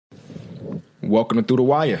Welcome to Through the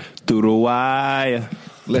Wire. Through the Wire.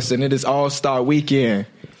 Listen, it is All-Star Weekend.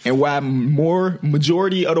 And while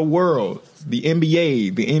majority of the world, the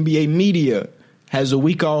NBA media, has a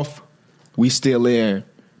week off, we still in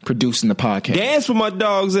producing the podcast. Dance with my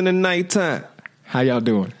dogs in the nighttime. How y'all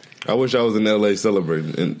doing? I wish I was in L.A.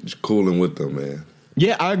 celebrating and cooling with them, man.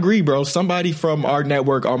 Yeah, I agree, bro. Somebody from our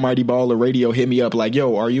network, Almighty Baller Radio, hit me up like,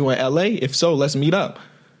 yo, are you in L.A.? If so, let's meet up.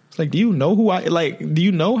 It's like, do you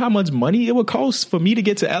know how much money it would cost for me to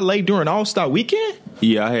get to L.A. during All-Star Weekend?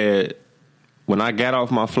 Yeah, when I got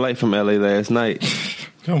off my flight from L.A. last night.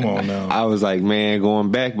 Come on now. I was like, man,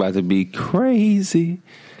 going back about to be crazy.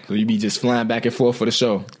 So you be just flying back and forth for the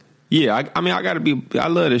show? Yeah, I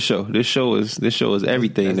love this show. This show is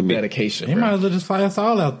everything to me. Dedication. You might as well just fly us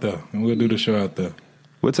all out there, and we'll do the show out there.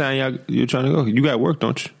 What time you trying to go? You got work,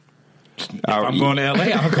 don't you? If I'm going to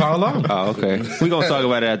L.A., I'll call on. Oh, okay. We're going to talk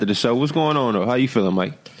about it after the show. What's going on, though? How you feeling,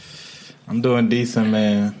 Mike? I'm doing decent,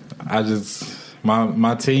 man.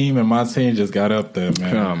 My team just got up there,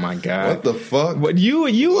 man. Oh, my God. What the fuck? What you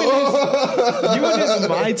and this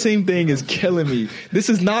my team thing is killing me. This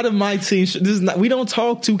is not a my team. We don't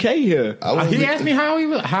talk 2K here. He asked me how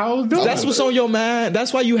I was doing. That's what's on your mind.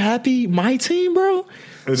 That's why you happy? My team, bro?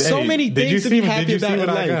 So many things to be happy about in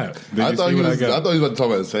life. I thought he was about to talk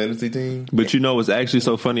about his fantasy team. But you know what's actually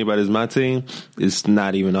so funny about his my team? It's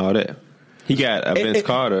not even all that. He got a Vince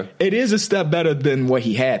Carter. It is a step better than what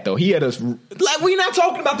he had, though. He had us like we're not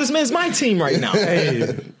talking about this man's my team right now.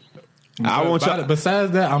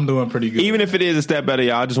 Besides that, I'm doing pretty good. Even if it is a step better,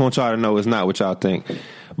 y'all, I just want y'all to know it's not what y'all think.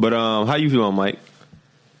 But how you feeling, Mike?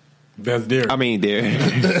 That's Derek. I mean, Derek.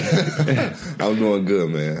 I'm doing good,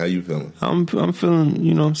 man. How you feeling? I'm feeling,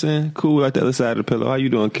 you know what I'm saying, cool like the other side of the pillow. How you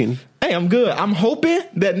doing, Kenny? Hey, I'm good. I'm hoping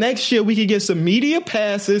that next year we can get some media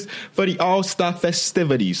passes for the All-Star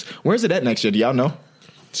festivities. Where's it at next year? Do y'all know?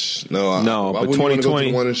 No, but 2020 go to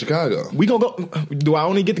the one in Chicago. We gonna go. Do I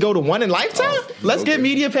only get to go to one in lifetime? Let's get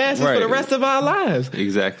media passes for the rest of our lives.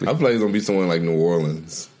 Exactly. I feel like it's gonna be somewhere like New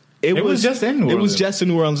Orleans. It was just in New Orleans. It was just in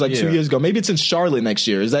New Orleans 2 years ago. Maybe it's in Charlotte next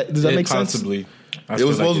year. Does that make sense? Possibly. It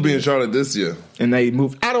was supposed to be in Charlotte this year. And they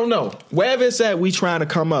moved. I don't know. Wherever it's at, we trying to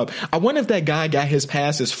come up. I wonder if that guy got his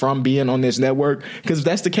passes from being on this network. Because if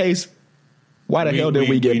that's the case, why the hell did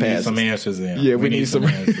we get passes? We need some answers in. Yeah, we need some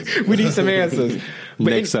answers. We need some answers.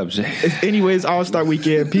 Next subject. Anyways, All-Star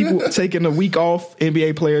Weekend. People taking a week off.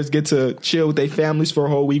 NBA players get to chill with their families for a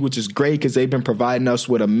whole week, which is great because they've been providing us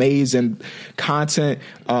with amazing content.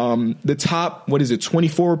 The top,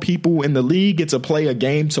 24 people in the league get to play a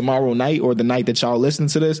game tomorrow night or the night that y'all listen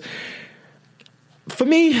to this. For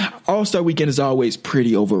me, All-Star Weekend is always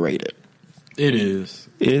pretty overrated. It is.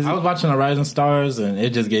 I was watching the Rising Stars, and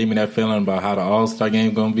it just gave me that feeling about how the All-Star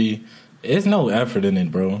game going to be. It's no effort in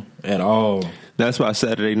it, bro, at all. That's why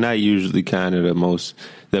Saturday night usually kind of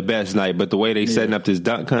the best night. But the way they setting up this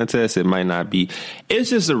dunk contest, it might not be. It's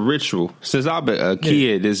just a ritual. Since I've been a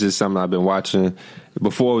kid, this is something I've been watching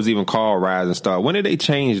before it was even called Rising Star. When did they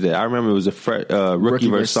change that? I remember it was a rookie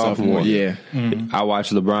versus sophomore. Yeah. Mm-hmm. I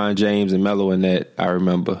watched LeBron James and Melo in that, I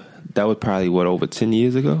remember. That was probably, over 10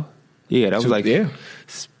 years ago? Yeah, that was like... Yeah.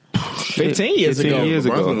 15 years ago. LeBron's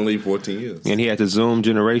been in the league 14 years. And he had the Zoom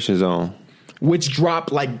Generation Zone. Which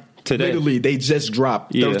dropped today. Literally, they just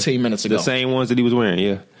dropped 13 minutes ago. The same ones that he was wearing,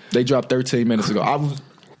 yeah. They dropped 13 minutes ago. I was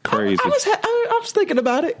crazy. I was thinking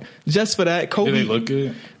about it just for that. Kobe. Do they look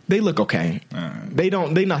good? They look okay. They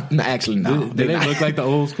don't. They not actually no. Do they look like the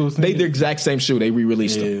old school sneakers? They the exact same shoe. They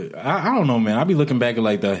re-released them. I don't know, man. I be looking back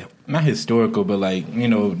at the not historical, but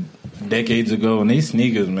decades ago, and these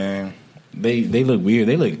sneakers, man. They look weird.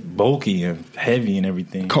 They look bulky and heavy and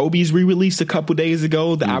everything. Kobe's re-released a couple days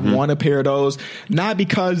ago. I want a pair of those. Not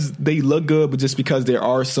because they look good, but just because there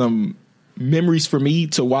are some memories for me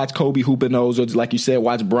to watch Kobe hoop in those, or like you said,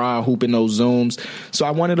 watch Bron hoop in those Zooms. So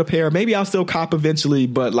I wanted a pair. Maybe I'll still cop eventually,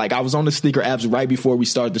 but I was on the sneaker apps right before we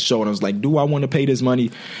started the show, and I was like, do I want to pay this money?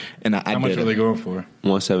 And I How much are they going for?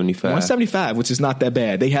 $175, which is not that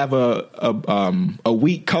bad. They have a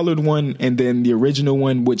wheat colored one and then the original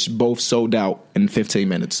one, which both sold out in 15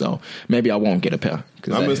 minutes. So maybe I won't get a pair.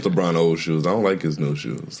 I miss LeBron old shoes. I don't like his new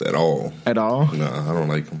shoes at all. At all? Nah, I don't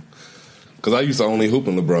like them. Because I used to only hoop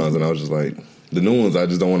in LeBrons, and I was just like, the new ones, I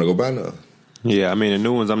just don't want to go buy now. Yeah, I mean, the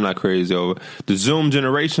new ones I'm not crazy over. The Zoom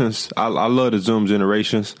Generations, I love the Zoom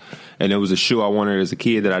Generations. And it was a shoe I wanted as a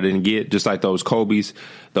kid that I didn't get, just like those Kobe's.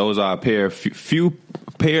 Those are a few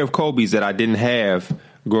pair of Kobe's that I didn't have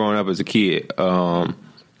growing up as a kid. So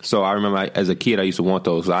I remember as a kid, I used to want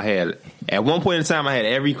those. At one point in time, I had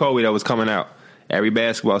every Kobe that was coming out. Every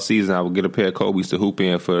basketball season, I would get a pair of Kobe's to hoop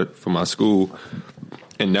in for my school.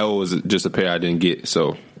 And that was just a pair I didn't get.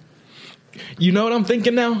 So You know what I'm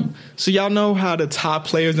thinking now? So y'all know how the top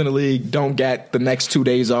players in the league don't get the next 2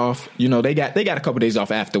 days off. You know, they got a couple days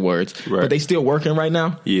off afterwards, Right. but they still working right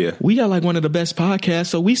now. Yeah. We got like one of the best podcasts,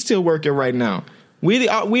 so we still working right now. We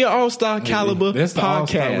are all-star caliber That's the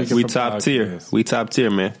all-star podcast. weekend. We for top tier. podcasts. We top tier,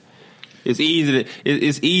 man. It's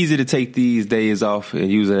easy to take these days off and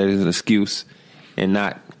use it as an excuse and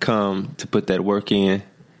not come to put that work in.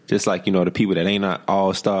 Just like, you know, the people that ain't not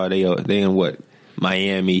all-star, they in what?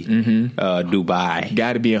 Miami, Dubai.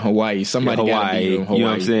 Got to be in Hawaii. Somebody got to be in Hawaii. You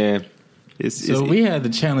know what I'm saying? So we had the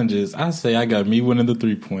challenges. I say I got me winning the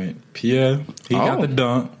 3-point. Pierre, he got the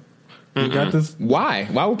dunk. He got this. Why?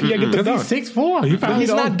 Why would Pierre get the dunk? He's 6'4". But he's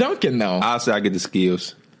not dunking though. I'll say I get the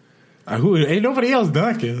skills. Ain't nobody else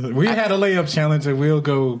dunking. We had a layup challenge and we'll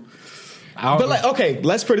go. But like, okay,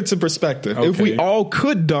 let's put it to perspective. If we all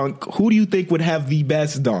could dunk, who do you think would have the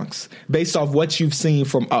best dunks based off what you've seen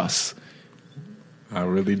from us? I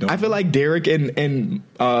really don't. I feel like Derek and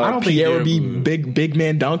don't think Pierre would be Derek big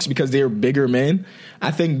man dunks because they're bigger men.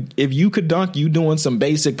 I think if you could dunk, you doing some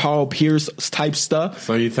basic Paul Pierce type stuff.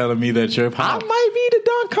 So you telling me that you're I might be the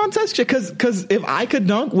dunk contest because if I could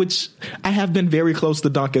dunk, which I have been very close to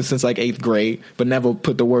dunking since like 8th grade, but never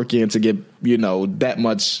put the work in to get that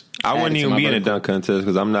much. I wouldn't even be in a dunk contest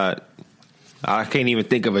because I'm not. I can't even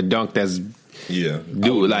think of a dunk that's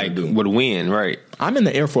would win, right? I'm in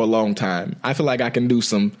the air for a long time. I feel like I can do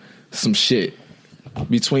some shit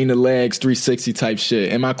between the legs, 360 type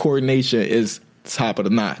shit, and my coordination is top of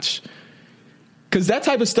the notch. Because that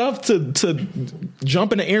type of stuff to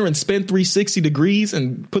jump in the air and spin 360 degrees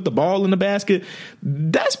and put the ball in the basket,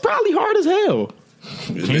 that's probably hard as hell.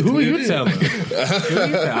 Who are you telling?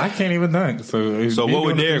 I can't even dunk. So what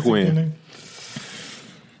would Derek win?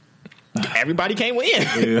 Everybody can't win.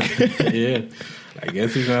 Yeah. I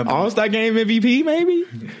guess he's gonna All-Star game MVP maybe,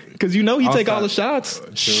 because he take all the shots.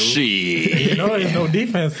 Shit. There's no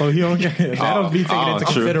defense, so he don't get that. Don't be taken into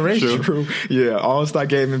consideration. True. Yeah, All-Star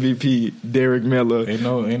game MVP Derek Miller. Ain't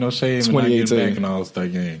no shame in not getting back in the All-Star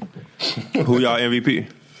game. Who y'all MVP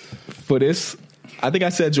for this? I think I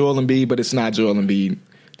said Joel Embiid, but it's not Joel Embiid.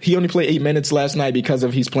 He only played 8 minutes last night because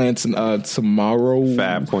he's playing tomorrow.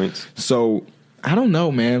 5 points. So I don't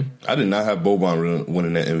know, man. I did not have Boban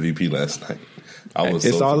winning that MVP last night.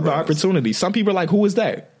 It's all about opportunity. Some people are like, who is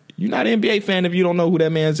that? You're not an NBA fan if you don't know who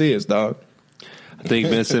that man's is, dog. I think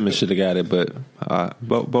Ben Simmons should have got it, but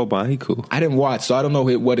Boban, he cool. I didn't watch, so I don't know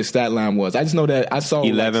what his stat line was. I just know that I saw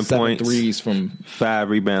 11 points, 7 threes from 5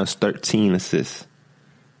 rebounds, 13 assists.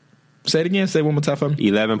 Say it again. Say it one more time for me.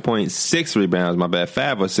 11.6 rebounds. My bad.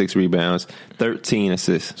 5 or 6 rebounds, 13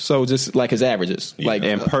 assists. So just like his averages,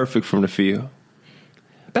 and perfect from the field.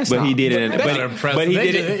 He did it. But he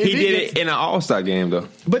did it in an All-Star game though.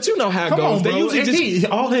 But you know how it goes. They usually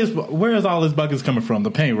where is all his buckets coming from?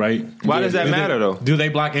 The paint, right? Why does that matter though? Do they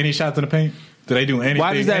block any shots in the paint? Do they do anything?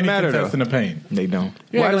 Why does that matter though? In the paint, they don't.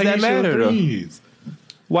 Why does that matter though?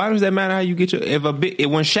 Why does that matter? How you get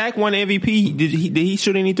when Shaq won MVP, did he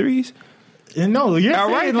shoot any threes? No, you're all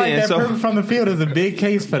saying right, like then, that perfect from the field is a big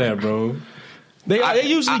case for that, bro. They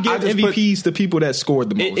usually give MVPs to people that scored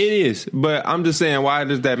the most. It is, but I'm just saying, why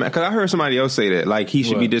does that matter? Because I heard somebody else say that, like he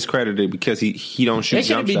should be discredited because he don't shoot jump shots. It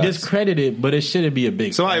shouldn't be discredited, but it shouldn't be a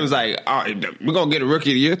big. Somebody was like, "We're gonna get a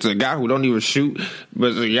rookie of the year to a guy who don't even shoot."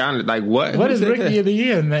 But like, what? What is rookie of the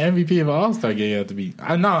year and the MVP of an All-Star game have to be?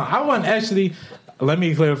 I wasn't actually. Let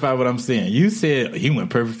me clarify what I'm saying. You said he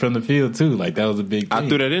went perfect from the field too. Like that was a big thing. I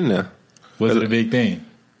threw that in there. Was it a big thing?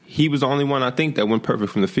 He was the only one I think that went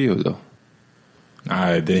perfect from the field though. All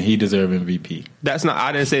right, then he deserved MVP. That's not.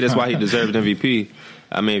 I didn't say that's why he deserved MVP.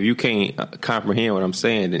 I mean, if you can't comprehend what I'm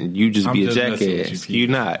saying, then you just be a jackass. You're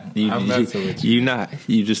not. You're not.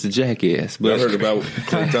 You just a jackass. But I heard about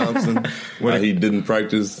Klay Thompson when he didn't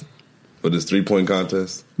practice for this 3-point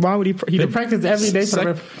contest. Why would he? They practice every day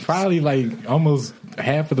for probably like almost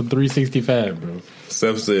half of the 365, bro.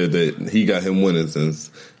 Steph said that he got him winning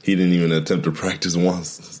since he didn't even attempt to practice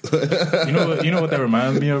once. You know what that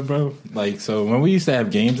reminds me of, bro? Like, so when we used to have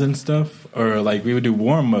games and stuff, or like we would do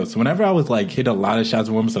warm-ups, whenever I was like hit a lot of shots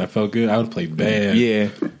in warm-ups and I felt good, I would play bad. Yeah.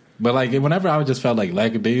 But like whenever I just felt like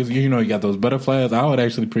lackadaisical, you got those butterflies, I would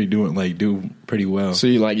actually do pretty well. So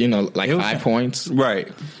you like 5 points, right?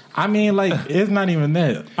 I mean, like it's not even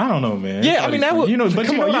that. I don't know, man. Yeah, I mean that was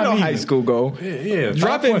but you know high school go. Yeah,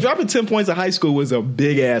 dropping 10 points in high school was a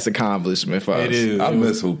big ass accomplishment for us. It is. I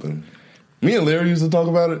miss hooping. Me and Larry used to talk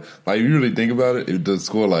about it. Like, if you really think about it, it does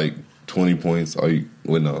score like 20 points.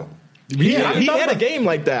 No. Yeah, he had a game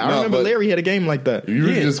like that. I remember Larry had a game like that. If you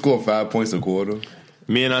really just score 5 points a quarter.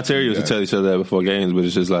 Me and Ontario used to tell each other that before games, but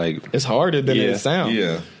it's just like it's harder than it sounds.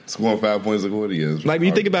 Yeah. Scoring 5 points a quarter, yes. Like, when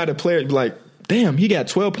you think about a player, like, damn, he got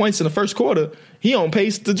 12 points in the first quarter. He on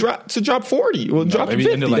pace to drop 40 or drop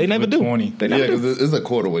 50. They never do. 20. They never do. Because it's a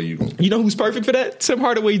quarter where you go. You know who's perfect for that? Tim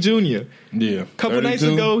Hardaway Jr. Yeah. A couple nights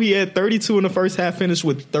ago, he had 32 in the first half, finished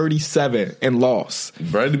with 37 and lost.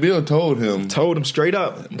 Bradley Beal told him Straight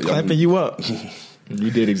up, I'm clapping you up. You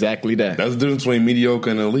did exactly that. That's the difference between mediocre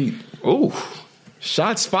and elite. Ooh.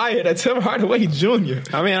 Shots fired at Tim Hardaway Jr.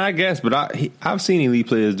 I mean, I guess, but I've seen elite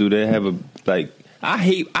players do that. Have a, like,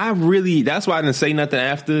 that's why I didn't say nothing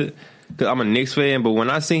after, because I'm a Knicks fan, but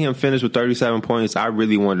when I seen him finish with 37 points, I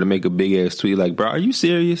really wanted to make a big-ass tweet like, bro, are you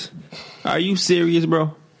serious? Are you serious,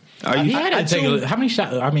 bro? How many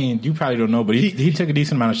shots? I mean, you probably don't know, but he took a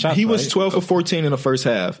decent amount of shots. He was 12 for 14 in the first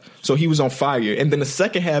half, so he was on fire. And then the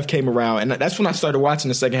second half came around, and that's when I started watching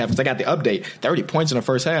the second half, because I got the update. 30 points in the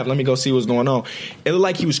first half. Let me go see what's going on. It looked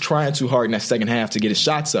like he was trying too hard in that second half to get his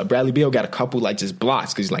shots up. Bradley Beal got a couple, like, just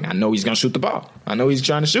blocks, because he's like, I know he's going to shoot the ball. I know he's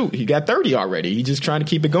trying to shoot. He got 30 already. He's just trying to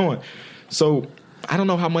keep it going. So I don't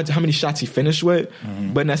know how many shots he finished with,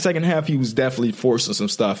 but in that second half, he was definitely forcing some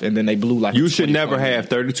stuff, and then they blew like. You should never have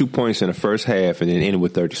 32 points in the first half and then end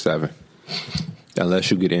with 37,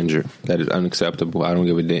 unless you get injured. That is unacceptable. I don't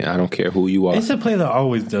give a damn. I don't care who you are. It's a player that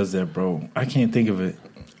always does that, bro. I can't think of it.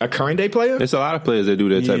 A current day player? There's a lot of players that do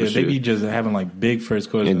that type of shit. They be just having like big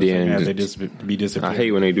first quarters, and then they just be disappearing. I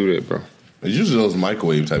hate when they do that, bro. It's usually those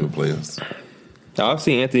microwave type of players. I've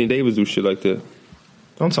seen Anthony Davis do shit like that.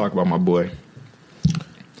 Don't talk about my boy.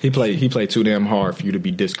 He played too damn hard for you to be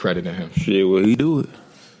discrediting him. Shit, well, he do it.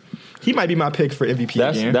 He might be my pick for MVP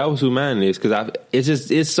again. That was who mine is, because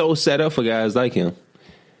it's so set up for guys like him.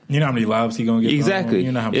 You know how many lobs he gonna get? Exactly.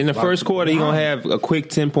 You know how in the first quarter, he gonna have a quick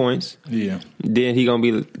 10 points. Yeah. Then he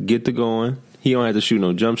gonna get to going. He don't have to shoot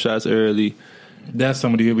no jump shots early. That's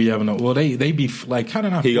somebody who be having. Well, they be like kind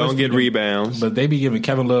of not. He gonna get rebounds, but they be giving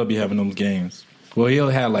Kevin Love be having those games. Well, he'll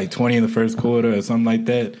have like 20 in the first quarter or something like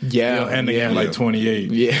that. Yeah. And they have like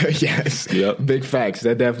 28. Yeah, yes. Yep. Big facts.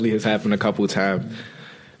 That definitely has happened a couple of times.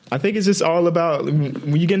 I think it's just all about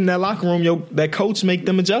when you get in that locker room, that coach make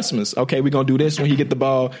them adjustments. Okay, we're going to do this when he get the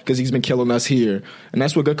ball because he's been killing us here. And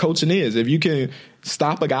that's what good coaching is. If you can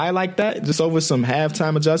stop a guy like that just over some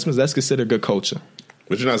halftime adjustments, that's considered good coaching.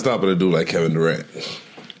 But you're not stopping a dude like Kevin Durant.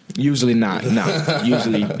 Usually not. No.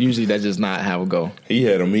 Usually that's just not how it go. He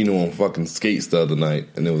had Amino on fucking skates the other night,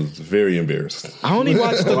 and it was very embarrassing. I only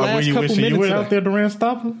watched the last couple minutes. You were out there, Durant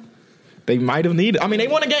stop him? They might have needed. I mean, they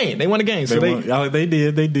won a game. They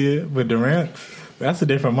did. But Durant, that's a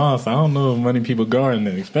different monster. I don't know if many people guarding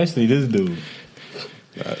it, especially this dude.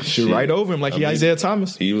 Shoot right over him like Isaiah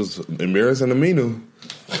Thomas. He was embarrassing Amino.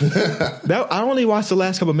 I only watched the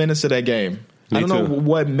last couple minutes of that game. I don't know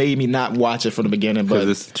what made me not watch it from the beginning, but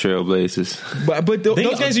it's the Trailblazers. But those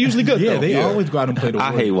games are usually good. Yeah, though. They always go out and play the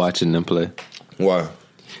Warriors. I hate watching them play. Why?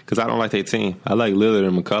 Because I don't like their team. I like Lillard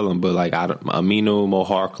and McCollum, but like Amino, Mo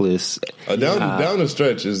Harkless. Down the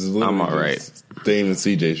stretch is literally I'm all right. Dame and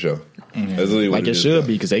CJ show. Mm-hmm. Like it should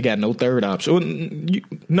be because they got no third option.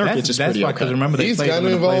 Nurkic is pretty okay. Because remember he's kind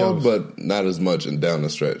of involved, but not as much in down the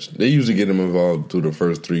stretch. They usually get him involved through the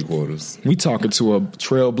first 3 quarters. We talking to a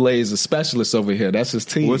Trailblazer specialist over here. That's his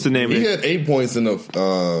team. What's the name? He had 8 points in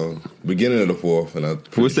the beginning of the fourth.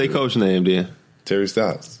 What's their coach name then? Terry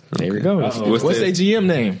Stotts. There we go. What's their GM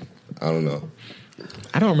name? I don't know.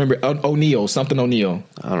 I don't remember. O'Neal. Something O'Neal.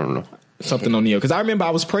 I don't know. Something O'Neal. Because I remember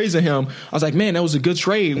I was praising him. I was like, man, that was a good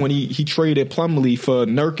trade when he traded Plumlee for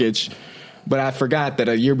Nurkic. But I forgot that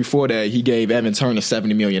a year before that, he gave Evan Turner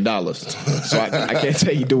 $70 million. So I can't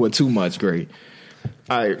say he doing too much great.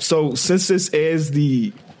 All right. So since this is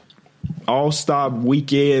the All-Star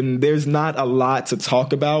weekend, there's not a lot to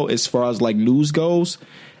talk about as far as like news goes,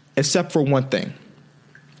 except for one thing.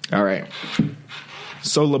 All right.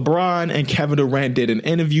 So LeBron and Kevin Durant did an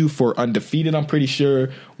interview for Undefeated, I'm pretty sure,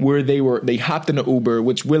 where they hopped in the Uber,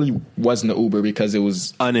 which really wasn't an Uber because it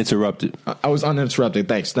was uninterrupted. I was uninterrupted.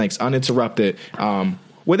 Thanks. Uninterrupted.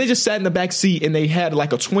 Where they just sat in the back seat and they had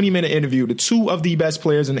like a 20-minute interview. The two of the best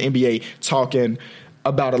players in the NBA talking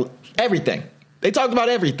about everything. They talked about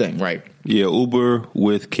everything, right? Yeah, Uber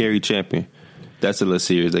with Kerry Champion. That's a little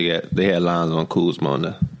series they got. They had lines on Kuzma on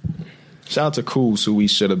there. Shout out to Kuz, who we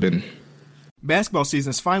should have been. Basketball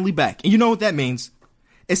season is finally back, and you know what that means.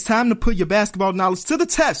 It's time to put your basketball knowledge to the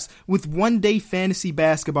test with one-day fantasy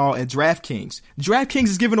basketball at DraftKings. DraftKings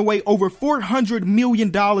is giving away over $400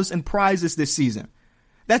 million in prizes this season.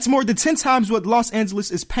 That's more than 10 times what Los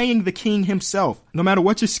Angeles is paying the king himself. No matter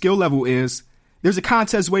what your skill level is, There's a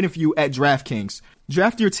contest waiting for you at DraftKings.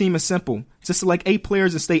 Draft your team is simple. Just select 8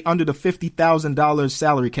 players and stay under the $50,000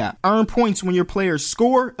 salary cap. Earn points when your players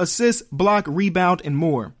score, assist, block, rebound, and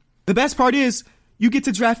more. The best part is you get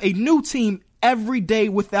to draft a new team every day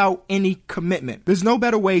without any commitment. There's no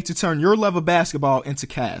better way to turn your love of basketball into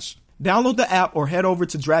cash. Download the app or head over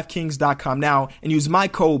to DraftKings.com now and use my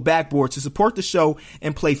code BACKBOARD to support the show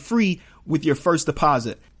and play free with your first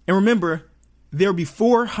deposit. And remember, there'll be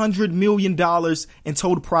 $400 million in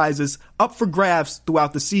total prizes up for grabs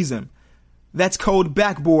throughout the season. That's code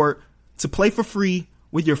BACKBOARD to play for free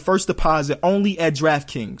with your first deposit only at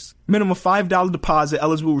DraftKings. Minimum $5 deposit,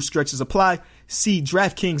 eligible restrictions apply. See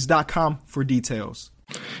DraftKings.com for details.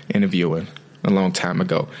 Interviewing a long time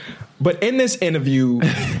ago. But in this interview,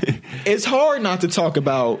 it's hard not to talk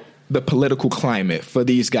about the political climate for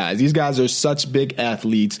these guys. These guys are such big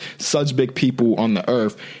athletes, such big people on the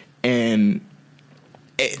earth. And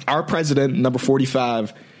our president, number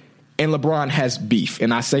 45, and LeBron has beef.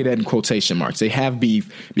 And I say that in quotation marks. They have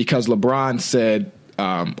beef because LeBron said,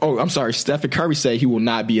 Stephen Curry said he will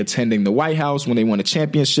not be attending the White House when they win a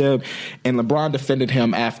championship. And LeBron defended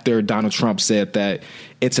him after Donald Trump said that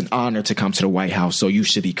it's an honor to come to the White House, so you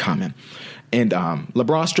should be coming. And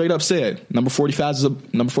LeBron straight up said, number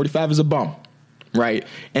 45 is a bum. Right.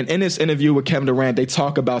 And in this interview with Kevin Durant, they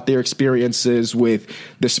talk about their experiences with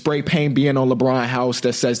the spray paint being on LeBron's house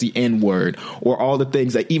that says the N-word, or all the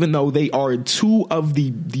things that even though they are two of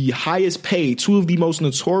the highest paid, two of the most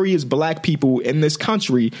notorious black people in this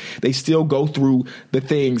country, they still go through the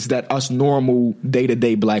things that us normal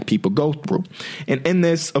day-to-day black people go through. And in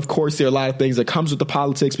this, of course, there are a lot of things that comes with the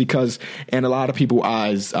politics because in a lot of people's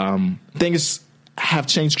eyes, things have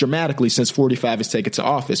changed dramatically since 45 has taken to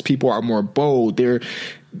office. People are more bold.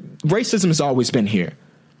 Racism has always been here.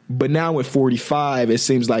 But now with 45, it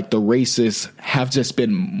seems like the racists have just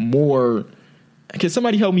been more. Can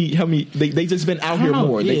somebody help me? They just been out here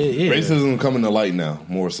more. Racism coming to light now,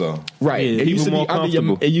 more so. Right. Yeah, it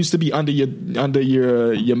used to be under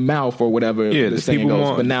your mouth or whatever the saying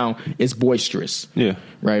goes. But now it's boisterous. Yeah.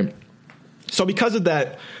 Right. So because of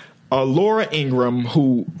that, Laura Ingraham,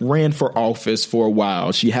 who ran for office for a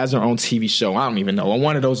while, she has her own TV show, I don't even know, on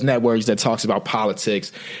one of those networks that talks about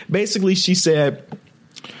politics. Basically, she said,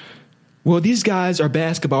 well, these guys are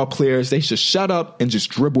basketball players. They should shut up and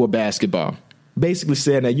just dribble a basketball. Basically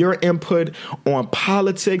saying that your input on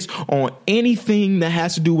politics, on anything that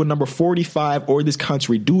has to do with number 45 or this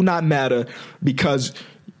country do not matter because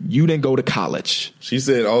you didn't go to college. She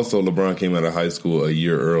said also LeBron came out of high school a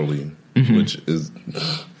year early, which is...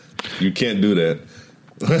 You can't do that.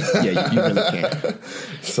 Yeah, you really can't.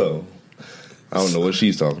 So, I don't know what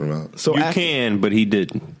she's talking about. So you can, but he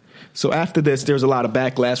didn't. So after this, there's a lot of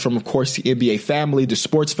backlash from, of course, the NBA family, the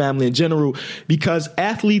sports family in general, because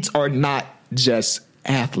athletes are not just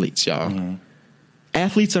athletes, y'all. Mm-hmm.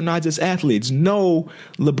 Athletes are not just athletes. No,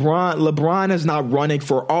 LeBron is not running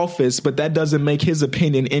for office, but that doesn't make his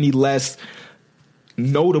opinion any less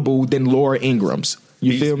notable than Laura Ingram's.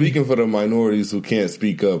 He's speaking for the minorities who can't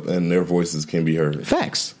speak up and their voices can be heard.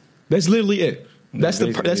 Facts. That's literally it.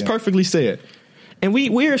 That's perfectly said. And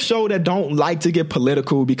we're a show that don't like to get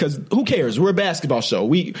political because who cares? We're a basketball show.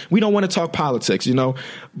 We don't want to talk politics, you know.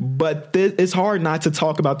 But it's hard not to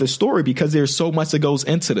talk about this story because there's so much that goes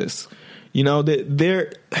into this. You know,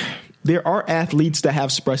 there are athletes that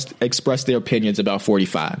have expressed their opinions about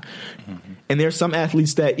 45. Mm-hmm. And there are some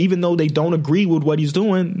athletes that even though they don't agree with what he's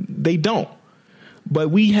doing, they don't.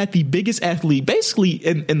 But we had the biggest athlete basically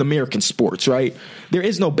in American sports, right? There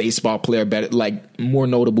is no baseball player more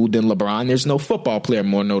notable than LeBron. There's no football player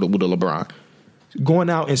more notable than LeBron.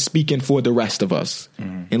 Going out and speaking for the rest of us.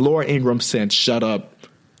 Mm-hmm. And Laura Ingraham said, shut up,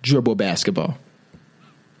 dribble basketball.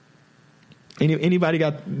 Anybody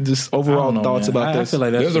got just overall thoughts about this? I feel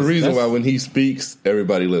like there's a reason why when he speaks,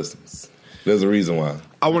 everybody listens. There's a reason why.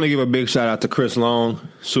 I want to give a big shout out to Chris Long,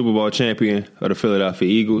 Super Bowl champion of the Philadelphia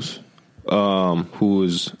Eagles. Who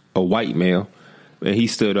is a white male, and he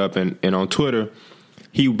stood up and on Twitter,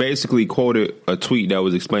 he basically quoted a tweet that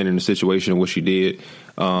was explaining the situation and what she did.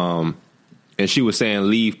 And she was saying,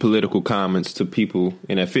 leave political comments to people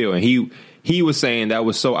in that field. And he was saying that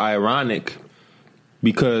was so ironic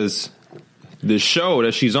because the show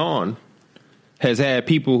that she's on has had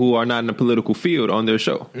people who are not in the political field on their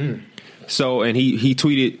show. Mm. So, and he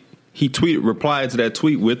replied to that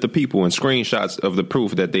tweet with the people and screenshots of the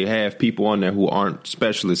proof that they have people on there who aren't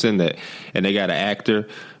specialists in that. And they got an actor,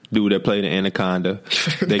 dude that played in Anaconda.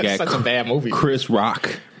 They got such a bad movie. Chris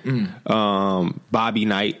Rock, Bobby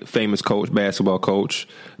Knight, famous coach, basketball coach,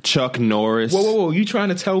 Chuck Norris. Whoa. You trying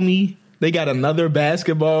to tell me They got another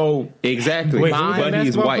basketball. Exactly. Wait, but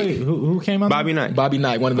he's white. Who came on? Bobby Knight. Bobby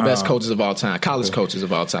Knight, one of the best coaches of all time, college coaches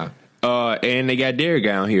of all time. And they got Derek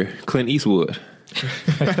down here, Clint Eastwood.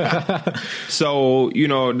 So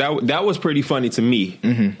that was pretty funny to me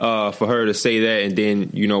for her to say that, and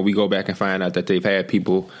then we go back and find out that they've had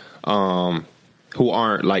people who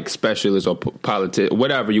aren't like specialists or politics,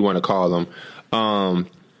 whatever you want to call them.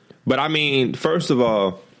 But I mean, first of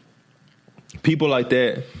all, people like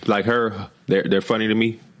that, like her, they're funny to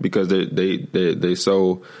me because they're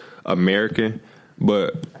so American.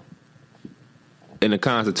 But in the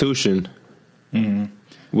Constitution,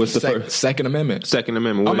 what's the first? Second Amendment. Second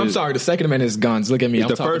Amendment. I'm sorry. The Second Amendment is guns. Look at me. I'm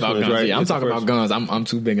talking about guns. Right? Yeah, I'm talking about guns. I'm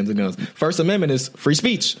too big into guns. First Amendment is free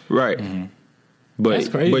speech. Right.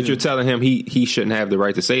 But you're telling him he shouldn't have the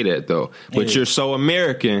right to say that though. But you're so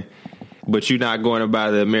American, but you're not going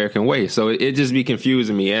about the American way. So it just be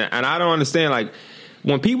confusing me, and I don't understand. Like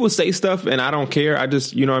when people say stuff and I don't care, I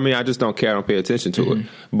just I just don't care. I don't pay attention to it.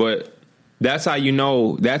 But that's how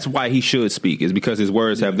that's why he should speak, is because his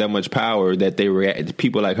words have that much power that they react.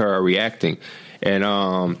 People like her are reacting,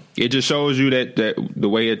 and it just shows you that the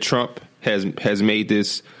way that Trump has made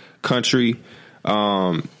this country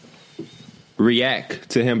react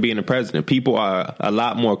to him being the president. People are a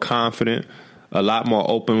lot more confident, a lot more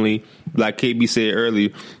openly. Like KB said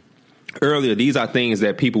earlier, these are things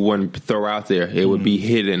that people wouldn't throw out there. It would be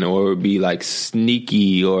hidden, or it would be like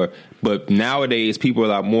sneaky, but nowadays people are a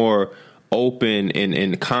lot more open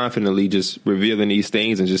and confidently just revealing these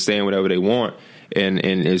things and just saying whatever they want, and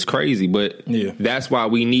it's crazy. But that's why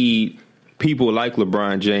we need people like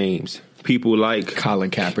LeBron James, people like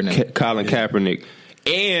Colin Kaepernick,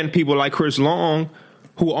 and people like Chris Long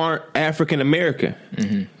who aren't African American.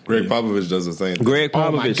 Greg Popovich does the same thing. Greg Popovich.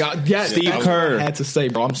 Oh my God. Yes, Steve Kerr. I had to say,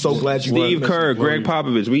 bro. I'm so glad you Steve Kerr, Greg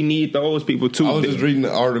Popovich. We need those people too. I was just reading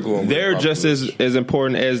the article on They're Greg just Popovich. as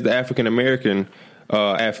important as the African American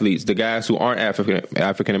athletes, the guys who aren't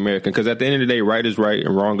African American. Because at the end of the day, right is right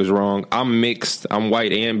and wrong is wrong. I'm mixed. I'm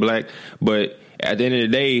white and black. But at the end of the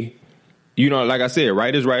day, like I said,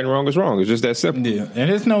 right is right and wrong is wrong. It's just that simple. Yeah, and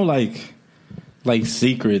it's no like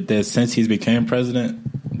secret that since he's became president,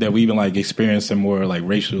 that we've been like experiencing more like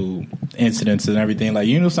racial incidents and everything. Like,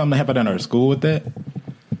 something happened in our school with that.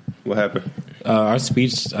 What happened? Our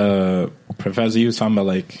speech professor, he was talking about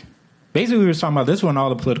like, basically we were talking about this when all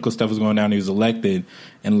the political stuff was going down. He was elected,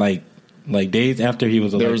 and like days after he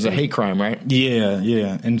was elected, there was a hate crime, right?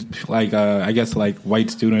 Yeah, and like I guess like white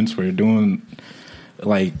students were doing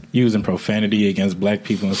like using profanity against black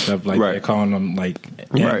people and stuff like that, calling them like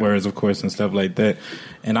N-words, of course, and stuff like that.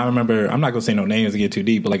 And I remember, I'm not gonna say no names to get too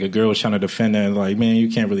deep, but like a girl was trying to defend that, and like, man, you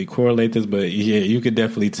can't really correlate this, but yeah, you could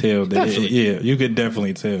definitely tell that. You could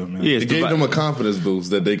definitely tell, man. Yeah, it gave them a confidence boost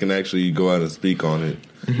that they can actually go out and speak on it.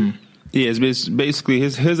 Yeah, it's basically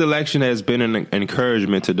his election has been an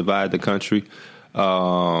encouragement to divide the country.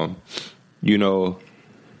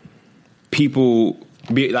 People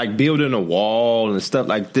like building a wall and stuff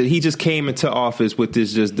like that. He just came into office with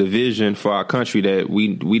this just division for our country that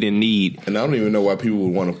we didn't need. And I don't even know why people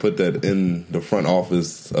would want to put that in the front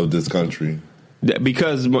office of this country.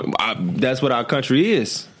 Because that's what our country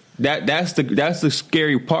is. That's the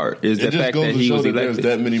scary part, is the fact that he was elected.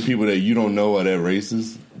 There's that many people that you don't know are that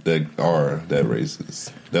racist, that are that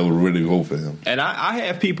racist, that would really vote for him. And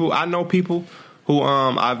I know people who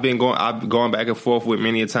I've gone back and forth with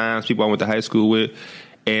many a times, people I went to high school with,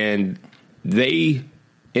 and they,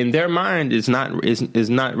 in their mind, is not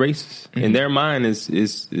racist. In their mind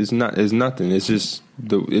is nothing. It's just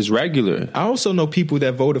it's regular. I also know people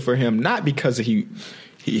that voted for him not because he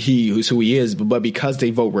is who he is, but because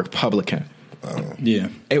they vote Republican. Yeah,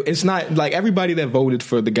 it's not like everybody that voted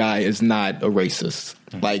for the guy is not a racist.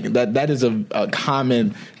 Like that is a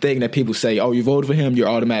common thing that people say. Oh, you voted for him, you're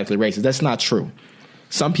automatically racist. That's not true.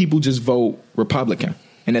 Some people just vote Republican,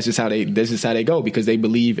 and that's just how they go, because they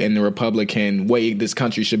believe in the Republican way this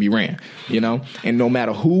country should be ran. And no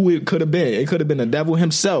matter who it could have been the devil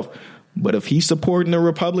himself. But if he's supporting a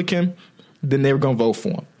Republican, then they're gonna vote for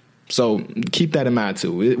him. So keep that in mind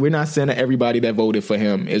too. We're not saying that everybody that voted for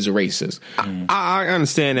him is a racist. I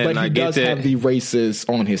understand that, but and I he get does that. have the racists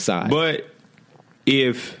on his side. But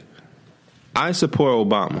if I support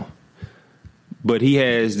Obama, but he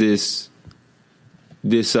has this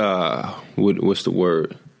what's the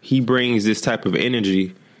word? He brings this type of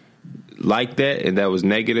energy like that, and that was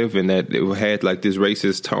negative, and that it had like this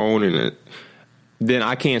racist tone, and then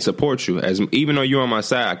I can't support you. Even though you're on my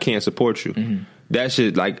side, I can't support you. That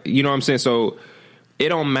shit, like, you know what I'm saying? So it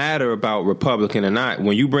don't matter about Republican or not.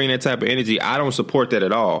 When you bring that type of energy, I don't support that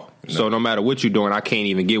at all. No. So no matter what you're doing, I can't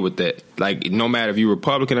even get with that. Like, no matter if you're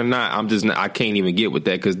Republican or not, I can't even get with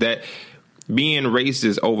that, because that being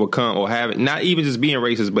racist overcome, or having, not even just being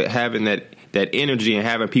racist, but having that energy and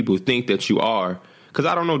having people think that you are. Because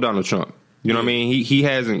I don't know Donald Trump. You know what I mean? He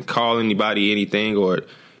hasn't called anybody anything, or,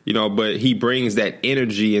 you know, but he brings that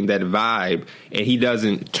energy and that vibe, and he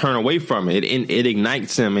doesn't turn away from it. It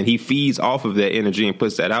ignites him, and he feeds off of that energy and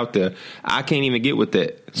puts that out there. I can't even get with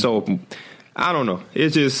that. So I don't know.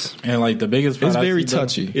 It's just, and like the biggest part, it's very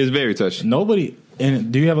touchy. It's very touchy. Nobody.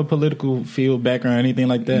 And do you have a political field background or anything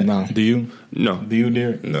like that? No. Do you? No. Do you,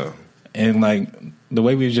 Derek? No. And like the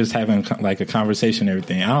way we were just having like a conversation and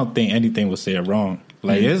everything, I don't think anything was said wrong.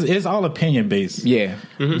 Like it's all opinion based. Yeah.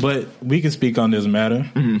 But we can speak on this matter,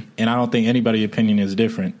 and I don't think anybody's opinion is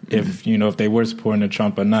different if they were supporting the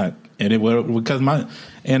Trump or not. And it will, because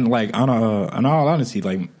on all honesty,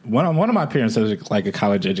 like one of my parents has like a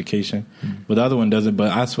college education, but the other one doesn't.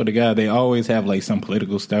 But I swear to God, they always have like some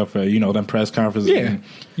political stuff or them press conferences. Yeah,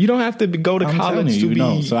 you don't have to go to college to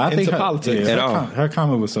be so I think into politics at all. Her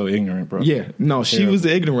comment was so ignorant, bro. Yeah, no, she was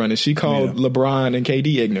the ignorant one, and she called LeBron and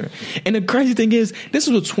KD ignorant. And the crazy thing is, this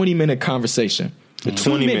was a 20-minute conversation.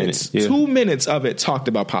 20 minutes. Yeah. 2 minutes of it talked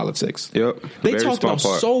about politics. Yep. They talked about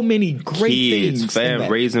so many great things.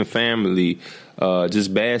 Raising family,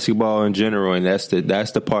 just basketball in general, and that's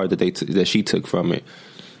the part that she took from it.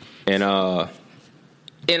 And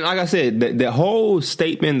like I said, the whole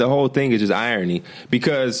statement, the whole thing is just irony,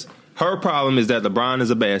 because her problem is that LeBron is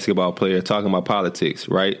a basketball player talking about politics,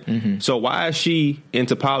 right? So why is she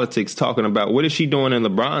into politics talking about, what is she doing in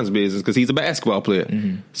LeBron's business? Because he's a basketball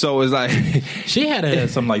player. So it's like she had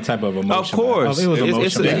some like type of emotion. Of course, it was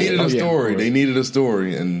emotional. They needed a story. They needed a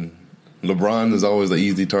story, and LeBron is always an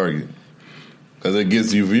easy target because it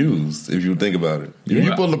gets you views. If you think about it, if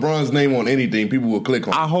you put LeBron's name on anything, people will click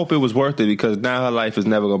on it. I hope it was worth it, because now her life is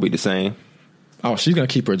never going to be the same. Oh, she's gonna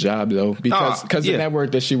keep her job though, because the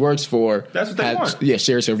network that she works for, that's what they want. Yeah,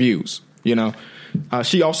 shares her views.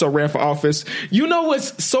 She also ran for office. You know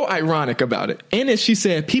what's so ironic about it? And as she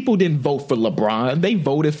said, people didn't vote for LeBron; they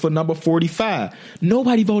voted for number 45.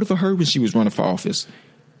 Nobody voted for her when she was running for office.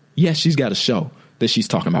 Yes, she's got a show that she's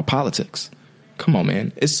talking about politics. Come on,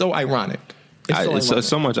 man! It's so ironic. It's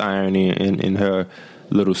so much irony in her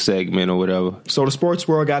little segment or whatever. So the sports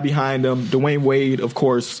world got behind him. Dwayne Wade, of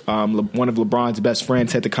course, one of LeBron's best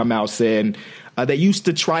friends, had to come out saying they used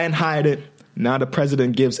to try and hide it. Now the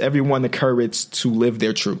president gives everyone the courage to live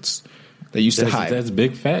their truths. They used to hide. That's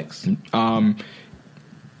big facts. Kevin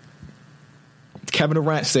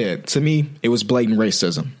Durant said, to me, it was blatant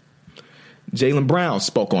racism. Jaylen Brown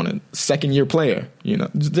spoke on it. Second-year player. I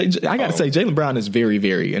got to say, Jaylen Brown is very,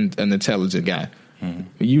 very an intelligent guy.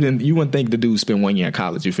 You wouldn't think the dude spent 1 year in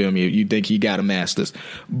college, you feel me? You think he got a master's.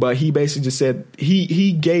 But he basically just said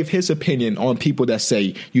he gave his opinion on people that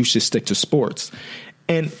say you should stick to sports.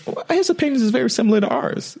 And his opinion is very similar to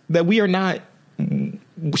ours. That we are not,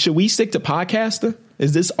 should we stick to podcasting?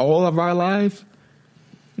 Is this all of our life?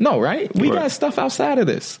 No, right? We got stuff outside of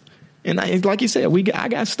this. And like you said, I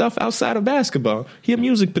got stuff outside of basketball. He a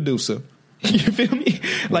music producer. You feel me?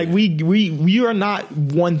 Like we are not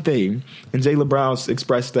one thing, and Jaylen Brown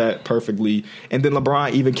expressed that perfectly. And then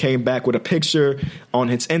LeBron even came back with a picture on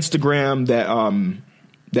his Instagram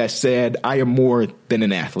that said, "I am more than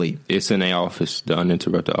an athlete." It's in the office, the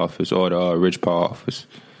uninterrupted office, or the Rich Paul office.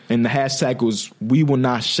 And the hashtag was, "We will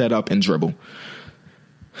not shut up and dribble."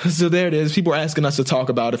 So there it is. People are asking us to talk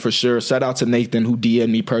about it for sure. Shout out to Nathan, who DM'd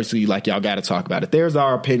me personally, like, y'all got to talk about it. There's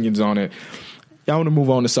our opinions on it. Y'all want to move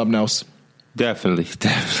on to something else? Definitely.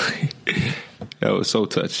 That was so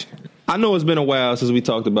touching. I know it's been a while since we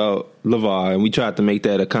talked about LeVar, and we tried to make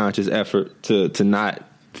that a conscious effort to not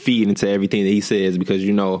feed into everything that he says, because,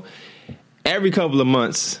 every couple of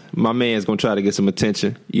months, my man's going to try to get some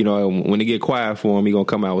attention. When it get quiet for him, he going to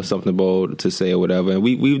come out with something bold to say or whatever. And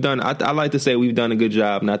we've done, I like to say we've done a good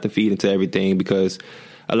job not to feed into everything, because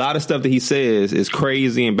a lot of stuff that he says is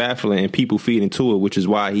crazy and baffling, and people feed into it, which is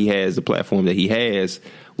why he has the platform that he has,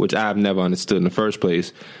 which I've never understood in the first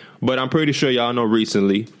place. But I'm pretty sure y'all know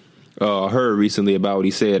heard recently about what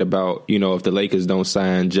he said about, if the Lakers don't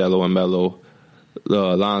sign Jello and Melo,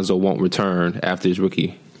 Lonzo won't return after his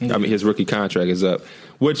rookie contract is up.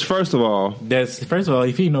 Which, first of all,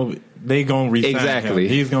 if he know they gonna resign exactly,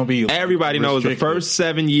 him, he's gonna be. Everybody knows the first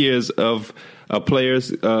 7 years of a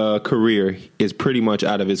player's career is pretty much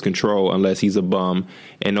out of his control unless he's a bum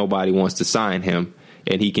and nobody wants to sign him,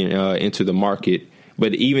 and he can enter the market.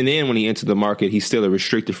 But even then, when he entered the market, he's still a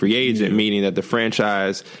restricted free agent, meaning that the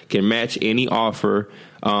franchise can match any offer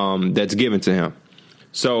that's given to him.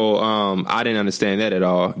 So I didn't understand that at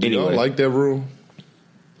all. Do you like that rule?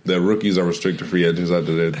 That rookies are restricted free agents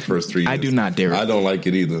after their first 3 years? I do not, Derek. I don't like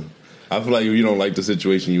it either. I feel like if you don't like the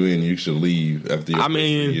situation you're in, you should leave after your first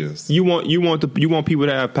 3 years. You want people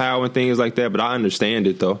to have power and things like that, but I understand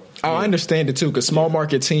it though. Oh, I understand it too, because small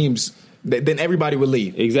market teams, then everybody would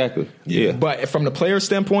leave. Exactly. Yeah. But from the player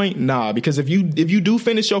standpoint, nah, because if you do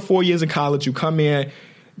finish your 4 years in college, you come in,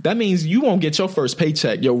 that means you won't get your first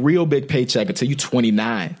paycheck, your real big paycheck, until you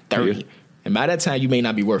 29, 30. Yeah. And by that time, you may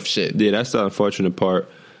not be worth shit. Yeah, that's the unfortunate part.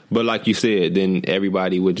 But like you said, then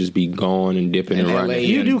everybody would just be gone and dipping and running.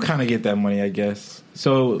 You do kind of get that money, I guess.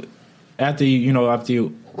 So after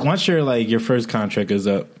once your first contract is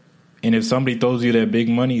up, and if somebody throws you that big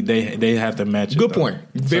money, they have to match it. Good point.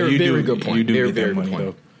 Very good point. You do very, get that very money, good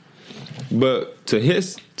point. though. But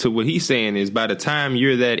to what he's saying is, by the time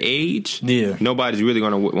you're that age, nobody's really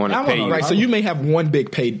going to want to pay you. Right, so you may have one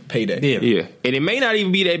big payday. Yeah. And it may not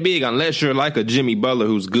even be that big unless you're like a Jimmy Butler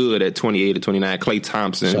who's good at 28 or 29, Klay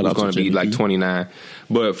Thompson who's going to be like 29.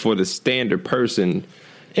 But for the standard person,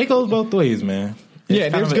 it goes both ways, man.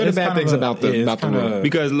 There's good and bad things about the rule.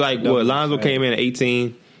 Because Lonzo came in at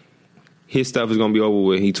 18. His stuff is going to be over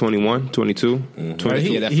with. He 21, 22.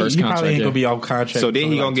 22. That first contract. He probably ain't going to be off contract. So then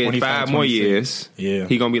he going to get 5 more years. Yeah.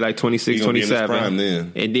 He going to be like 26, 27.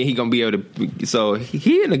 Then. And then he going to be able to. So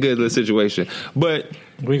he in a good little situation. But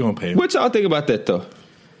we going to pay him. What y'all think about that, though?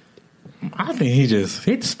 I think he's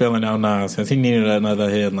spelling out nonsense. He needed another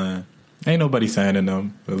headline. Ain't nobody signing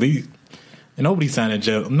them. At least. And nobody signing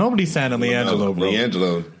LiAngelo, bro.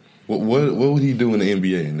 LiAngelo. What would he do in the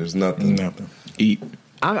NBA? There's nothing. Eat.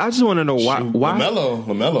 I just want to know why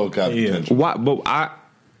LaMelo got potential. Why? But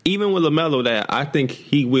even with LaMelo, that I think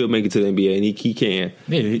he will make it to the NBA and he can.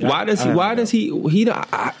 Yeah, why does he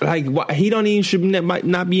don't even should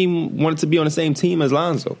not be wanted to be on the same team as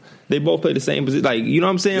Lonzo? They both play the same position. Like, you know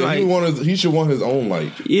what I'm saying? Yeah, he should want his own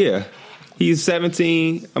life. Yeah. He's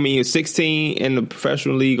 17. I mean, he's 16 in the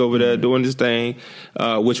professional league over there doing this thing,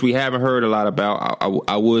 which we haven't heard a lot about.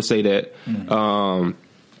 I would say that.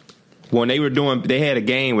 When they had a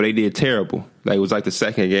game where they did terrible. Like, it was like the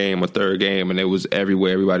second game or third game, and it was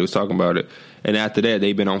everywhere. Everybody was talking about it. And after that,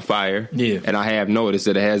 they've been on fire. Yeah. And I have noticed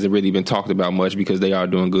that it hasn't really been talked about much because they are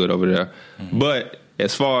doing good over there. Mm-hmm. But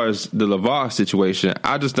as far as the LeVar situation,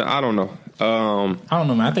 I don't know. I don't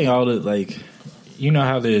know, man. I think all the, you know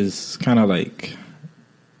how there's kind of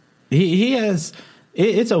he has.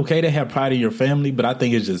 It's okay to have pride in your family, but I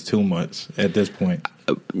think it's just too much at this point.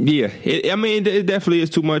 It definitely is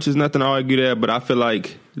too much. There's nothing to argue there, but I feel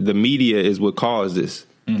like the media is what caused this.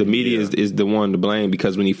 Mm-hmm. The media is the one to blame,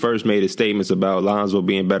 because when he first made his statements about Lonzo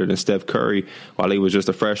being better than Steph Curry while he was just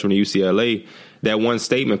a freshman at UCLA, that one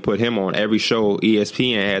statement put him on every show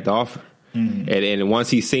ESPN had to offer. Mm-hmm. And once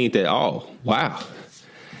he seen that, oh, wow.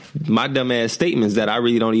 My dumb ass statements that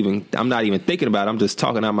I'm not even thinking about, I'm just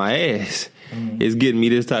talking out my ass. Mm-hmm. Is getting me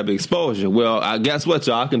this type of exposure. Well, I guess what,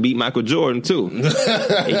 y'all? I can beat Michael Jordan too. And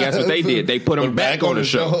guess what they did? They put him back on the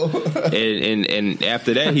show. and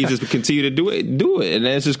after that, he just continued to do it. And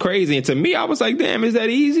that's just crazy. And to me, I was like, damn, is that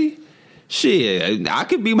easy? Shit, I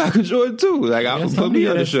could beat Michael Jordan too. Like, I can put me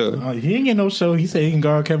on the show. He ain't get no show. He said he can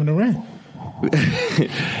guard Kevin Durant.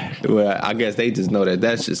 Well, I guess they just know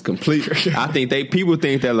that's just complete. I think people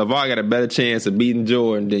think that LeVar got a better chance of beating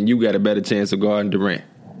Jordan than you got a better chance of guarding Durant.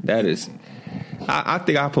 That is. I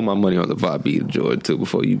think I'll put my money on LeVar beating Jordan too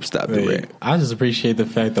before you stop Durant. I just appreciate the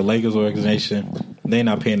fact the Lakers organization, they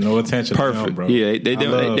not paying no attention to him, bro. Yeah,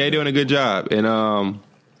 they're doing a good job. And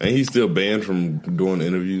he's still banned from doing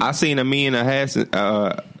interviews. I seen Amin Hassan,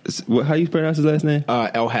 how you pronounce his last name?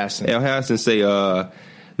 El Hassan. El Hassan say the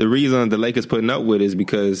reason the Lakers putting up with it is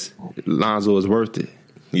because Lonzo is worth it.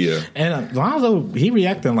 Yeah, and Lonzo, he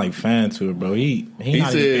reacting like fan to it, bro. He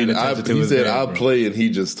said, "I'll play," and he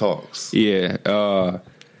just talks. Yeah,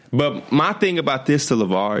 but my thing about this to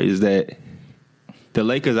LeVar is that the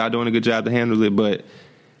Lakers are doing a good job to handle it, but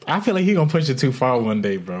I feel like he's gonna push it too far one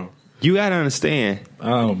day, bro. You gotta understand.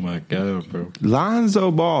 Oh my god, bro.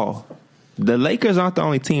 Lonzo Ball, the Lakers aren't the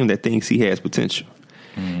only team that thinks he has potential.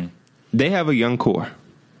 Mm. They have a young core.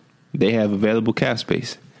 They have available cap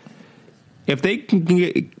space. If they can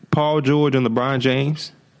get Paul George and LeBron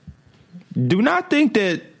James, do not think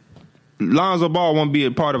that Lonzo Ball won't be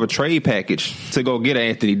a part of a trade package to go get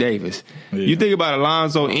Anthony Davis. Yeah. You think about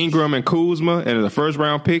Alonzo, Ingram, and Kuzma and the first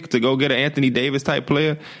round pick to go get an Anthony Davis type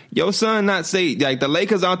player. Your son not say, like, the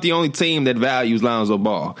Lakers aren't the only team that values Lonzo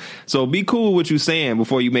Ball. So be cool with what you're saying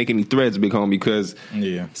before you make any threats, big homie, because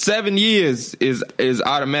 7 years is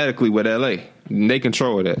automatically with LA. They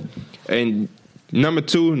control that. And Number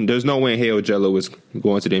 2, there's no way in hell Jello is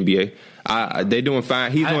going to the NBA. They doing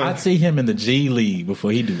fine. I'd see him in the G League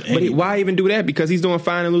before he do anything. But why even do that? Because he's doing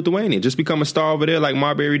fine in Lithuania. Just become a star over there like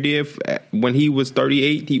Marbury did when he was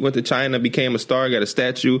 38. He went to China, became a star, got a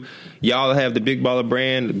statue. Y'all have the Big Baller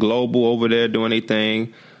brand, global over there doing their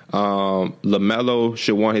thing. LaMelo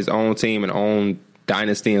should want his own team and own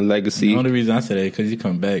dynasty and legacy. The only reason I say that is because he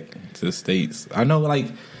come back to the States. I know, like,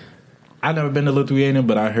 I've never been to Lithuania,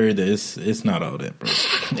 but I heard that it's not all that, bro.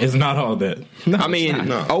 It's not all that. No, I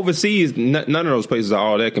mean, overseas, none of those places are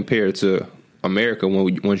all that compared to America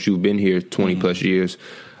once you've been here 20 plus years.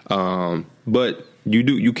 But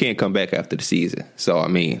you can't come back after the season. So I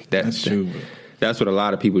mean, that's true. That's what a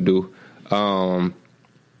lot of people do.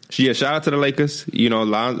 Shout out to the Lakers. You know,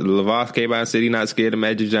 LeVar came out and said he's not scared of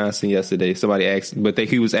Magic Johnson yesterday. Somebody asked, but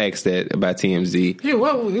he was asked that by TMZ. Yeah,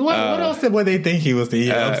 what else did they think he was?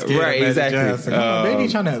 I'm scared right, of Magic exactly.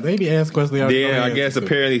 Johnson. They be asking questions. Yeah, I guess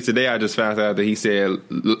apparently today I just found out that he said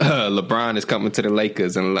LeBron is coming to the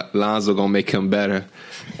Lakers and Lonzo gonna make him better.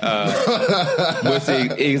 That's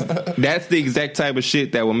the exact type of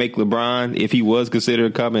shit that will make LeBron, if he was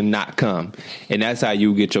considered coming, not come. And that's how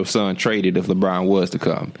you get your son traded if LeBron was to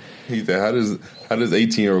come. He said, how does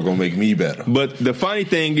 18-year-old gonna make me better? But the funny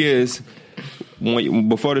thing is,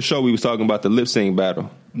 before the show we was talking about the lip sync battle.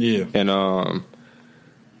 Yeah. And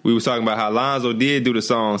we was talking about how Lonzo did do the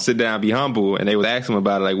song "Sit Down, Be Humble," and they was asking him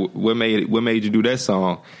about it, like, what made you do that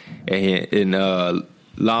song? And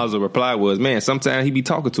Lonzo reply was, "Man, sometimes he be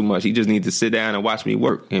talking too much. He just needs to sit down and watch me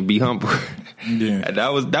work and be humble." Yeah. And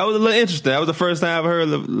that was a little interesting. That was the first time I heard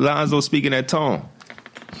Lonzo speaking that tone.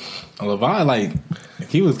 LeVar, like,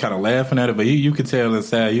 he was kind of laughing at it, but you could tell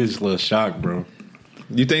inside he was just a little shocked, bro.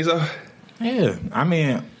 You think so? Yeah. I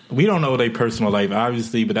mean, we don't know their personal life,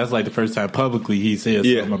 obviously, but that's like the first time publicly he said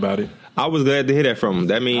something about it. I was glad to hear that from him.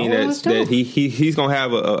 That means that he's going to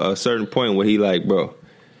have a certain point where he like, bro,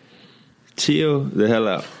 chill the hell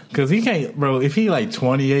out. Because he can't, bro, if he like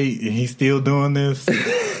 28 and he's still doing this,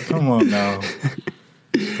 come on now.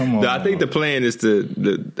 Come on. I think the plan is to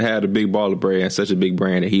have the Big Baller brand, such a big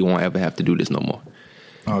brand that he won't ever have to do this no more.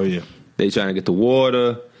 Oh, yeah. They trying to get the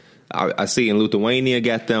water. I see in Lithuania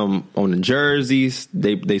got them on the jerseys.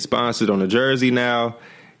 They sponsored on the jersey now.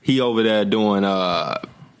 He over there doing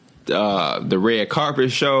the red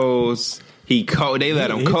carpet shows. They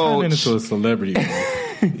let him coach. He's into a celebrity.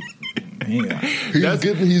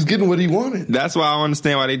 He's getting what he wanted. That's why I don't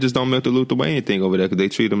understand why they just don't milk the Lithuanian thing over there, because they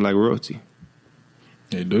treat him like royalty.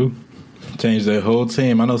 They do. Change their whole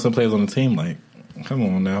team. I know some players on the team, like, come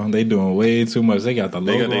on now. They doing way too much. They got the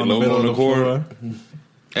logo on the middle of the court.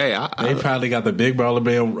 Hey, they probably got the Big Baller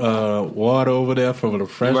brand water over there for the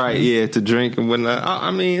freshmen. Right, yeah, to drink and whatnot.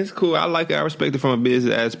 I mean, it's cool. I like it. I respect it from a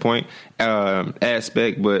business aspect,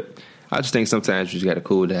 but I just think sometimes you just got to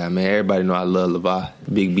cool down, man. Everybody know I love LeVar,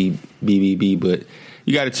 Big BBB, but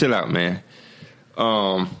you got to chill out, man.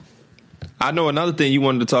 I know another thing you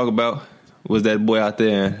wanted to talk about was that boy out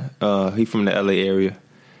there. He from the LA area,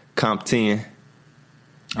 Comp 10.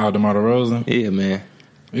 Oh, DeMar DeRozan? Yeah, man.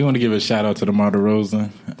 We want to give a shout out to DeMar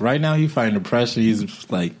DeRozan. Right now, he's fighting the pressure. He's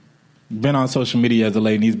like been on social media as of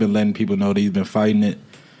late, and he's been letting people know that he's been fighting it.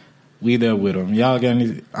 We there with him. Y'all got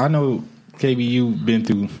any? I know, KB, you been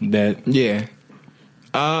through that. Yeah.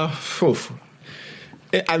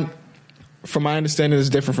 From my understanding, it's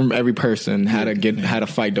different from every person how to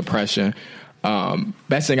fight depression.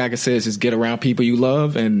 Best thing I can say is just get around people you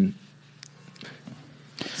love, and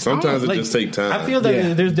sometimes it just take time. I feel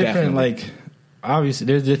that there's different obviously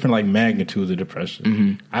there's different like magnitudes of depression.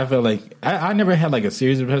 Mm-hmm. I feel like I never had like a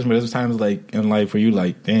serious depression, but there's times like in life where you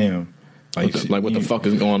like, damn, what the fuck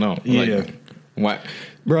is going on? Yeah, like, what,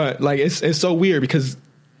 bro? Like it's so weird because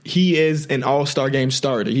he is an all-star game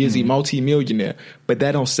starter. He is a multi-millionaire, but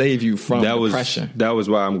that don't save you from depression. That was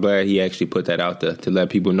why I'm glad he actually put that out there to let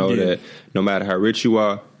people know that no matter how rich you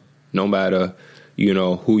are, no matter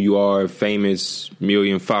who you are, famous,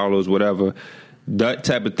 million followers, whatever. That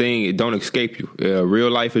type of thing, it don't escape you. Real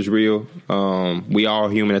life is real. We all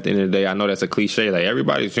human at the end of the day. I know that's a cliche, like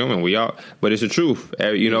everybody's human. We all, but it's the truth.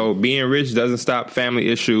 Being rich doesn't stop family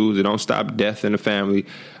issues. It don't stop death in the family. It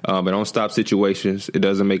don't stop situations. It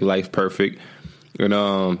doesn't make life perfect.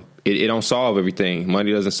 And it don't solve everything.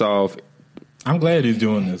 Money doesn't solve. I'm glad he's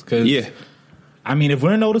doing this because I mean, if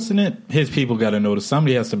we're noticing it, his people got to notice.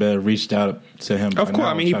 Somebody has to have reached out to him. Of course,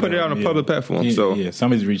 I mean he put it on a public platform.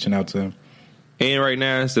 Somebody's reaching out to him. And right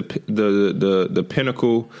now, it's the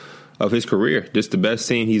pinnacle of his career. Just the best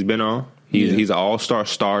team he's been on. He's an all-star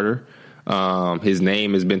starter. His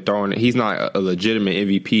name has been thrown. He's not a legitimate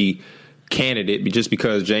MVP candidate just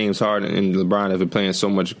because James Harden and LeBron have been playing so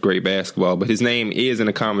much great basketball. But his name is in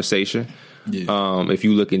the conversation. Yeah. If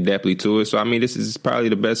you look in depthly to it. So, I mean, this is probably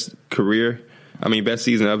the best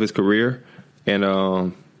season of his career.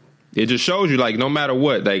 And it just shows you, like, no matter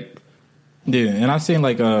what, like. Yeah, and I seen,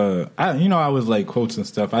 like, I was, like, quotes and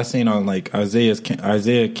stuff. I seen on, like, Isaiah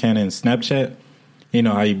Cannon's Snapchat, you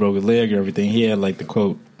know, how he broke his leg or everything. He had, like, the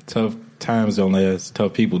quote, tough times don't last,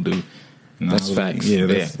 tough people do. And that's facts.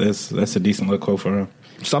 Like, that's a decent little quote for him.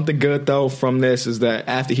 Something good, though, from this is that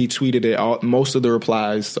after he tweeted it, most of the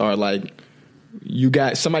replies are, like,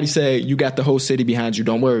 somebody said, you got the whole city behind you,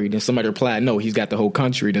 don't worry. Then somebody replied, no, he's got the whole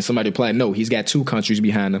country. Then somebody replied, no, he's got 2 countries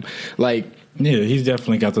behind him. Like, yeah, he's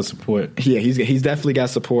definitely got the support. Yeah, he's definitely got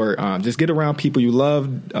support. Just get around people you love,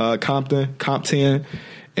 Compton,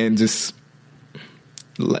 and just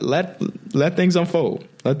let things unfold.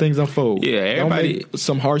 Let things unfold. Yeah, everybody. Don't make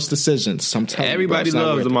some harsh decisions. Everybody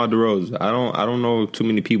loves DeMar DeRozan. I don't know too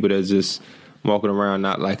many people that's just walking around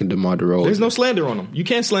not liking DeMar DeRozan. There's no slander on him. You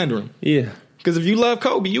can't slander him. Yeah. Because if you love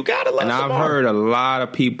Kobe, you gotta love DeMar. And I've heard a lot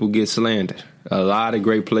of people get slandered. A lot of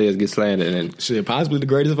great players get slandered. And shit, possibly the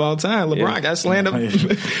greatest of all time. LeBron got slandered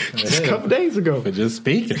just a couple days ago. For just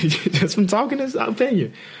speaking. Just from talking his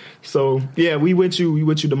opinion. So, yeah, we with you,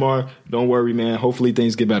 DeMar. Don't worry, man. Hopefully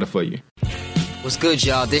things get better for you. What's good,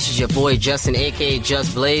 y'all? This is your boy Justin, a.k.a.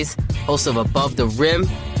 Just Blaze, host of Above the Rim.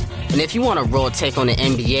 And if you want a raw take on the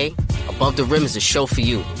NBA, Above the Rim is a show for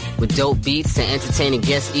you. With dope beats and entertaining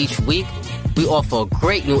guests each week, we offer a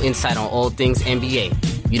great new insight on all things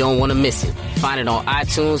NBA. You don't want to miss it. Find it on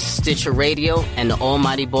iTunes, Stitcher Radio, and the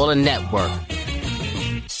Almighty Baller Network.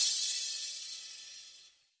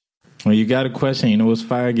 When you got a question, you know what's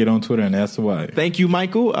fire, get on Twitter and ask the why. Thank you,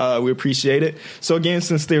 Michael. We appreciate it. So, again,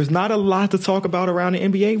 since there's not a lot to talk about around the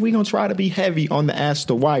NBA, we're going to try to be heavy on the Ask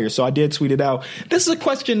the Wire. So I did tweet it out. This is a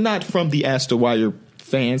question not from the Ask the Wire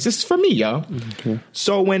fans. This is for me, y'all. Okay.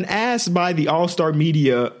 So when asked by the All-Star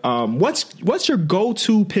media, what's your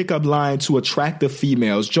go-to pickup line to attract the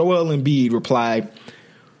females, Joel Embiid replied,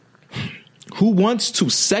 who wants to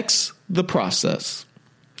sex the process?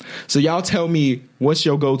 So y'all tell me, what's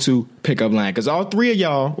your go-to pickup line? Because all 3 of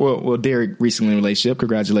y'all, well, Derek recently in a relationship.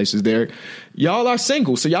 Congratulations, Derek. Y'all are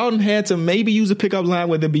single, so y'all had to maybe use a pickup line,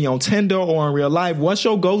 whether it be on Tinder or in real life. What's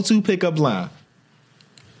your go-to pickup line?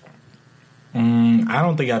 I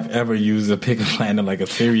don't think I've ever used a pickup line in like a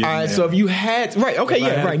serious All right, manner. so if you had... Right, okay,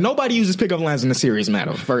 yeah, right. Nobody uses pickup lines in a serious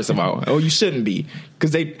manner, first of all. Or you shouldn't be.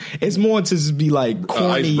 Because it's more to just be like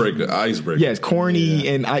corny... Icebreaker. Yes, corny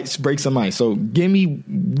and break some ice. So give me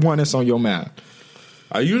one that's on your mind.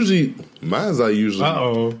 Mine's are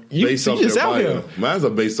usually based off their bio. Mine's are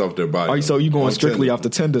based off their bio. So you going strictly off the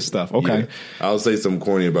Tinder stuff. Okay. Yeah. I'll say something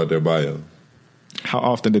corny about their bio. How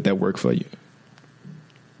often did that work for you?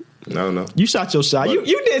 I don't know. You shot your shot. You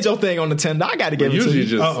did your thing on the Tinder. I got to give it to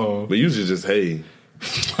you. But usually just, hey.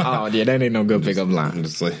 Oh, yeah, that ain't no good pickup line. I'm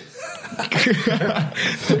just like.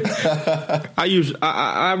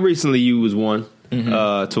 I recently used one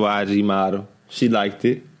to an IG model. She liked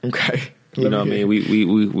it. Okay. You know what I mean?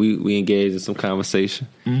 We engaged in some conversation.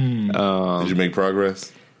 Did you make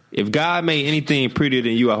progress? If God made anything prettier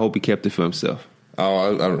than you, I hope he kept it for himself.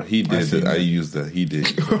 Oh, he did. I used that. He did.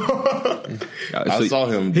 I saw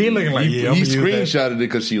him. He looking like he screenshotted it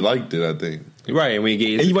because she liked it, I think. Right, and we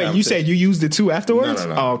engaged. Wait, you said you used it too afterwards?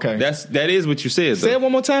 No. Oh, okay. That is what you said. Say it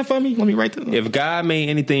one more time for me. Let me write that. If God made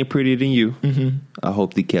anything prettier than you, I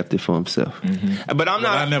hope he kept it for himself. But I'm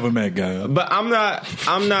not. I never met God. But I'm not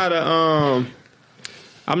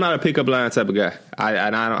a pickup line type of guy.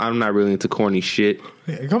 I'm not really into corny shit.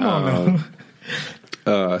 Yeah, come on,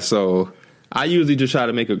 man. So I usually just try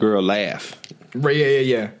to make a girl laugh. Right,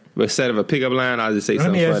 yeah. But instead of a pickup line, I'll just say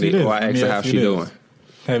something funny, or I ask her how she doing.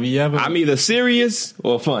 Have you ever? I'm either serious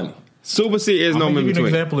or funny. Super serious, no in between. An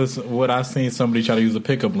example is what I seen somebody try to use a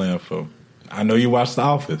pickup line for. I know you watched The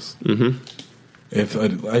Office.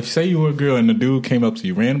 If say you were a girl and the dude came up to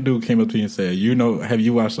you, random dude came up to you and said, have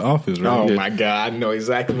you watched The Office? Right? Oh my God, I know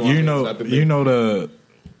exactly what you know the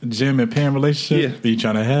Jim and Pam relationship. Yeah. Are you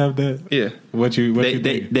trying to have that? Yeah. What you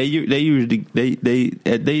think? They usually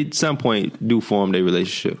at some point do form their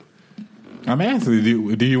relationship. I'm asking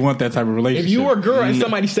you, do you want that type of relationship? If you were a girl and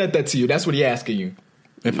somebody said that to you, that's what he asking you.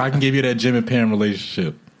 If I can give you that Jim and Pam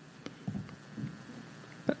relationship,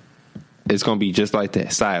 it's gonna be just like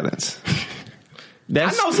that. Silence.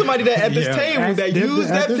 I know somebody that at this table that used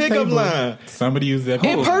that pickup line. Somebody used that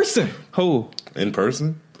in person. Who? In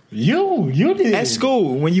person? You did at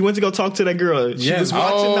school when you went to go talk to that girl. She was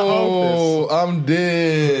watching The Office. I'm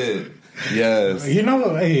dead. Yes. You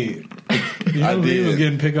know, hey, I did. He was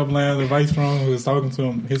getting pickup line advice from. Who was talking to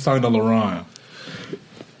him? He was talking to LeBron.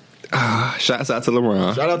 Shouts out to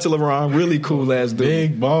LeBron. Shout out to LeBron. Really cool ass dude.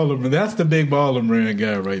 Big baller. That's the big baller brand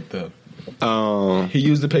guy right there. He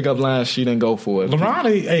used the pickup line. She didn't go for it. LeBron,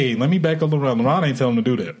 hey, let me back up LeBron. LeBron ain't telling him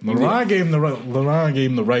to do that. LeBron gave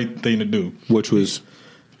him the right thing to do, which was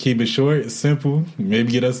keep it short, simple.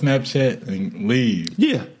 Maybe get a Snapchat and leave.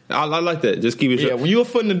 Yeah, I like that. Just keep it short. Yeah, when you were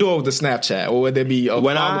foot in the door with the Snapchat, or would there be a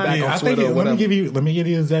when back on Twitter? Let me give you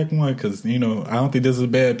the exact one because I don't think this is a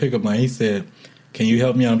bad pickup line. He said, "Can you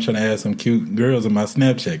help me? I'm trying to add some cute girls in my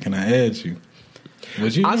Snapchat. Can I add you?"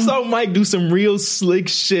 I saw Mike do some real slick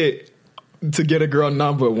shit to get a girl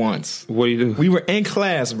number once. What do you do? We were in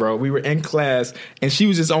class, bro. We were in class, and she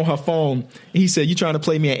was just on her phone. He said, "You trying to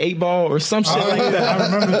play me an 8-ball or some shit like that?" I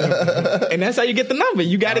remember that. And that's how you get the number.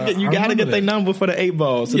 You gotta get their number for the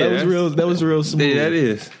 8-ball. So that was real smooth. Yeah,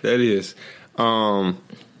 that is.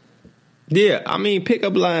 Yeah, I mean,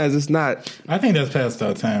 pickup lines. It's not. I think that's past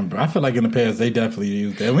our time, bro. I feel like in the past they definitely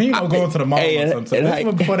used that. We ain't gonna go into the mall sometimes.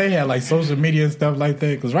 That's before they had like social media and stuff like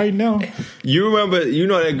that. Because right now, you remember,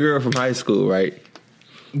 that girl from high school, right?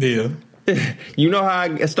 Yeah. You know how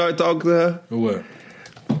I started talking to her? What?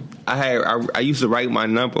 I used to write my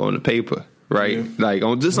number on the paper, right? Yeah. Like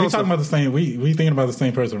we talking about the same. We thinking about the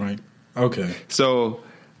same person, right? Okay. So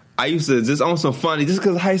I used to just on some funny, just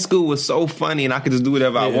because high school was so funny and I could just do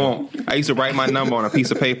whatever I want. I used to write my number on a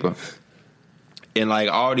piece of paper. And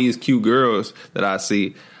like all these cute girls that I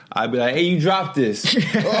see, I'd be like, "Hey, you dropped this."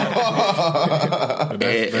 That's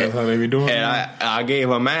how they be doing. And I gave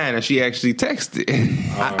her mine and she actually texted.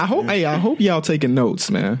 I hope y'all taking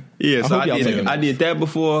notes, man. Yeah, so I did that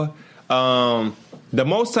before. The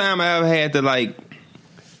most time I ever had to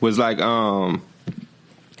was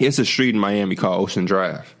it's a street in Miami called Ocean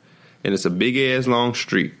Drive. And it's a big ass long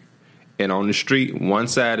street. And on the street, one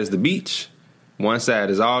side is the beach, one side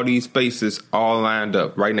is all these spaces all lined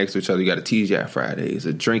up right next to each other. You got a TGI Fridays,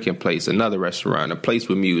 a drinking place, another restaurant, a place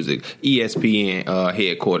with music, ESPN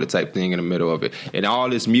headquarter type thing in the middle of it. And all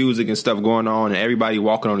this music and stuff going on, and everybody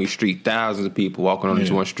walking on these streets, thousands of people walking on this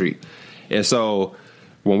one street. And so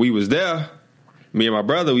when we was there, me and my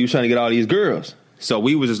brother, we was trying to get all these girls. So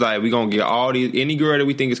we was just like, we going to get any girl that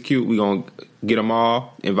we think is cute, we going to get them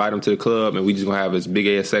all, invite them to the club, and we just going to have this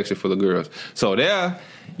big-ass section full of girls. So there,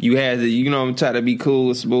 you had to, try to be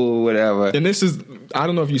cool, smooth, whatever. And this is, I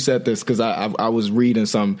don't know if you said this, because I was reading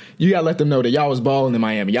some. You got to let them know that y'all was balling in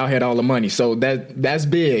Miami. Y'all had all the money. So that's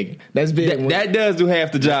big. That's big. That does do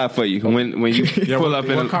half the job for you when you pull up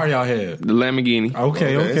in what car y'all had? The Lamborghini.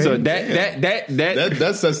 Okay. So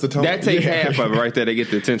that sets the tone. That takes half of it right there to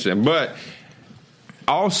get the attention. But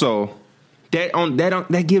also,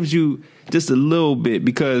 that gives you just a little bit,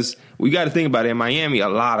 because we got to think about it. In Miami, a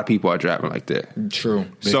lot of people are driving like that. True.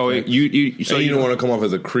 So you don't want to come off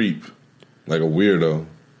as a creep, like a weirdo.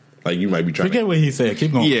 Like you might be trying. Forget what he said.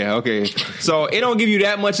 Keep going. Yeah. Okay. So it don't give you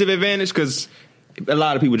that much of advantage because a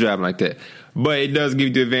lot of people driving like that. But it does give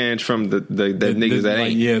you the advantage from the niggas that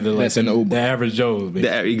ain't. The average Joes.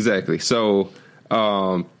 Exactly. So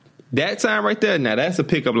that time right there, now that's a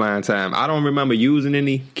pickup line time. I don't remember using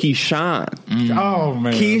any Keyshawn. Oh,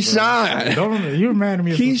 man. Keyshawn. You reminded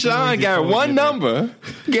me of Keyshawn got one number.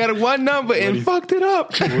 And fucked it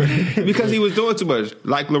up. Because he was doing too much.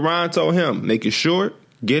 Like LeBron told him, make it short,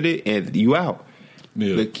 get it, and you out.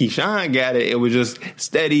 Yeah. But Keyshawn got it. It was just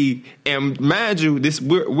steady. And mind you,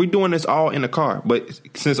 we're doing this all in the car. But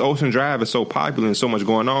since Ocean Drive is so popular and so much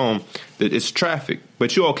going on, that it's traffic.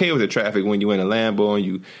 But you're okay with the traffic when you're in a Lambo and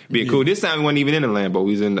you being cool. This time we weren't even in a Lambo.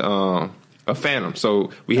 We was in a Phantom.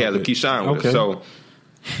 So we had the Keyshawn with us. So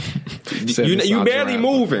you barely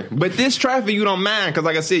moving. But this traffic you don't mind because,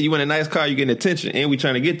 like I said, you in a nice car, you getting attention, and we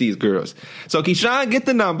trying to get these girls. So Keyshawn get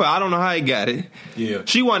the number. I don't know how he got it. Yeah,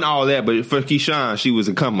 she wasn't all that, but for Keyshawn, she was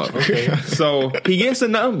a come up. Okay. So he gets the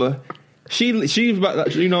number. She's about,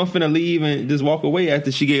 finna leave and just walk away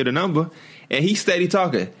after she gave the number, and he steady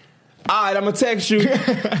talking. All right, I'm gonna text you.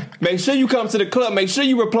 Make sure you come to the club. Make sure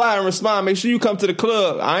you reply and respond. Make sure you come to the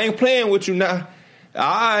club. I ain't playing with you now. All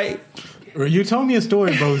right. You told me a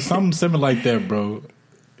story, bro. Something similar like that, bro.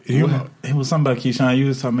 It was something about Keyshawn. You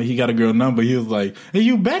was talking about he got a girl number. He was like, "Hey,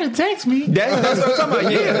 you better text me." That's what I'm talking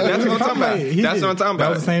about. Yeah, that's what I'm talking about. That's what I'm talking about. That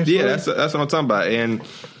was the same story? Yeah, that's what I'm talking about. And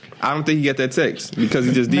I don't think he got that text because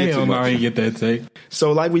he just did too much. He get that text.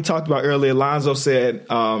 So, like we talked about earlier, Lonzo said,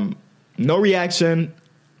 "No reaction.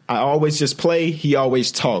 I always just play. He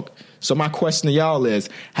always talk." So my question to y'all is: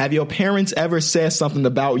 have your parents ever said something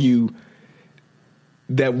about you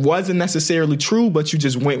that wasn't necessarily true, but you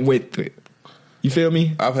just went with it? You feel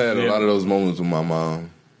me? I've had a lot of those moments with my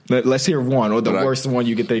mom. Let's hear one, or the worst one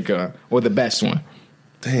you could think of, or the best one.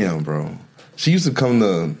 Damn, bro. She used to come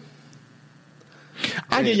to...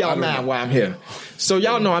 I give y'all mad why I'm here. So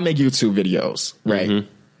y'all know I make YouTube videos, right? Mm-hmm.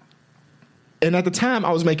 And at the time,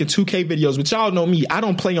 I was making 2K videos, but y'all know me. I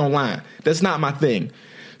don't play online. That's not my thing.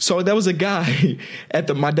 So there was a guy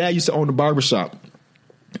my dad used to own a barbershop.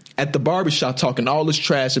 At the barbershop talking all this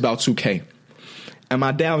trash about 2K. And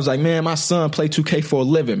my dad was like, man, my son play 2K for a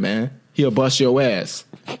living, man. He'll bust your ass.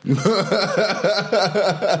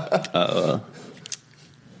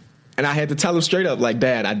 And I had to tell him straight up, like,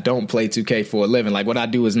 Dad, I don't play 2K for a living. Like, what I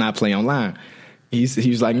do is not play online. He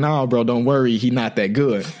was like, no, bro, don't worry. He not that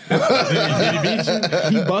good. He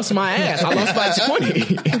bust my ass. I lost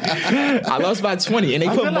by 20. And they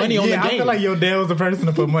put money on the game. I feel like your dad was the person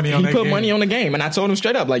to put money on the game. He put money on the game. And I told him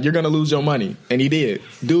straight up, like, you're going to lose your money. And he did.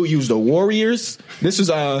 Dude used the Warriors. This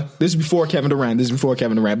is before Kevin Durant.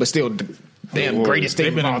 But still, damn, greatest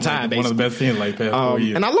team of all time. One of the best teams like past 4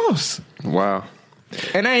 years. And I lost. Wow.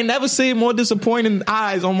 And I ain't never seen more disappointing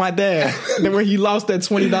eyes on my dad than when he lost that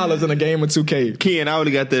 $20 in a game of 2K. Ken, I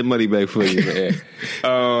would've got that money back for you, man.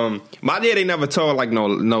 My dad ain't never told like no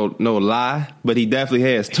lie, but he definitely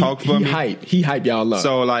has talked for me. He hype y'all up.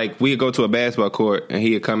 So like we'd go to a basketball court and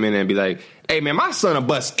he'd come in and be like, hey man, my son will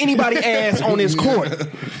bust anybody ass on this court.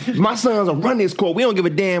 My son's will run this court. We don't give a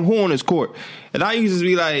damn who on this court. And I used to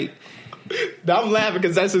be like, I'm laughing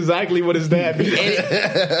because that's exactly what his dad be.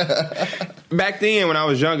 Back then, when I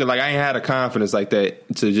was younger, like I ain't had a confidence like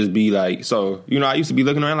that to just be like. So I used to be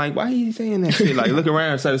looking around like, why are you saying that shit? Like look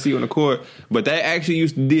around and try to see you on the court. But that actually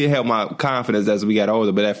did help my confidence as we got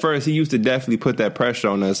older. But at first, he used to definitely put that pressure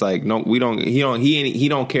on us. Like no, we don't. He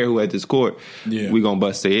don't care who at this court. Yeah. We gonna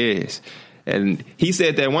bust their ass. And he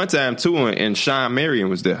said that one time too, and Sean Marion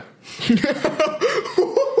was there.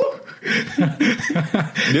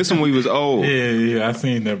 This one we was old. Yeah, I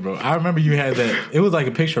seen that, bro. I remember you had that. It was like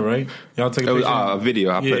a picture, right? Y'all took a picture. A video.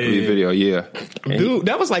 I put a video. Yeah, dude,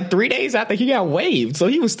 that was like 3 days after he got waived, so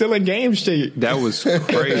he was still in game shit. That was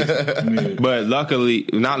crazy. But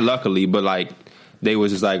not luckily, but like they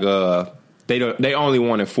was just like they only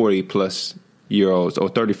wanted 40+-year-olds or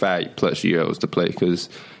 35+-year-olds to play because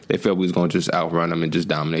they felt we was gonna just outrun them and just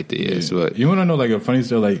dominate the ass. But you want to know like a funny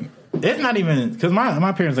story? Like it's not even because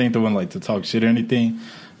my parents ain't the one like to talk shit or anything,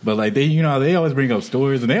 but like they always bring up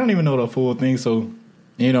stories and they don't even know the full thing. So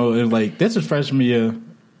it was like this was freshman year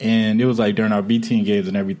and it was like during our B team games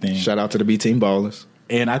and everything. Shout out to the B team ballers.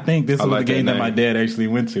 And I think this was the game that my dad actually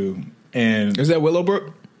went to. And is that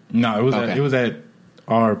Willowbrook? No, it was at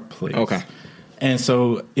our place. Okay. And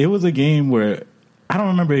so it was a game where I don't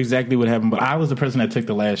remember exactly what happened, but I was the person that took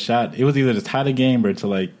the last shot. It was either to tie the game or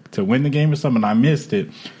to win the game or something. I missed it.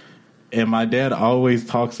 And my dad always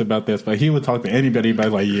talks about this, but he would talk to anybody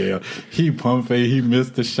about like, yeah, he pump fake, he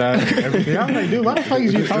missed the shot and everything. I'm like, dude, why the fuck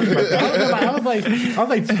is you talking about that? I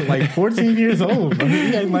was like 14 years old. I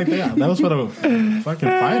mean, he ain't like that. That was for the fucking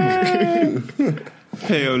finals.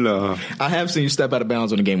 Hell no. I have seen you step out of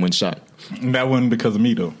bounds on a game-winning shot. That wasn't because of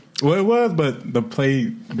me though. Well, it was, but the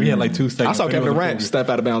play we had like 2 seconds. I saw Kevin Durant step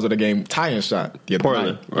out of bounds on a game tying shot.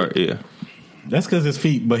 Portland, right? Yeah. That's because his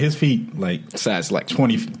feet like size like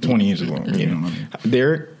 20 inches long. Yeah. You know what I mean?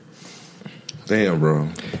 Derek? Damn, bro.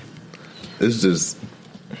 It's just,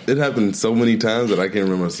 it happened so many times that I can't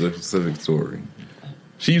remember a specific story.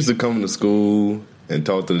 She used to come to school and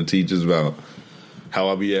talk to the teachers about how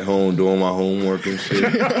I be at home doing my homework and shit.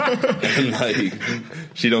 And like,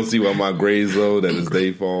 she don't see why my grades low, that it's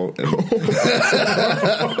their fault. And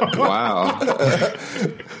wow.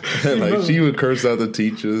 And like, she would curse out the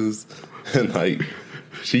teachers. And like,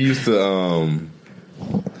 she used to,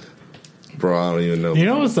 bro, I don't even know. You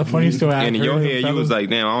know what's the funny story? And in your head, you was like,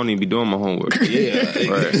 damn, I don't even be doing my homework. Yeah.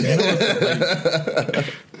 Right.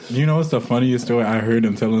 You know what's the funniest story I heard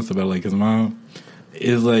him tell us about? Like, his mom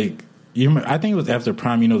is like, I think it was after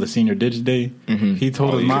prom, the senior ditch day. Mm-hmm. He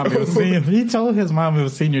told his mom it was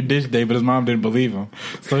senior ditch day, but his mom didn't believe him.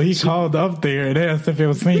 So he called up there and asked if it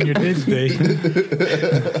was senior ditch day.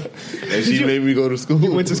 And she made me go to school.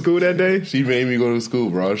 You went to school that day? She made me go to school,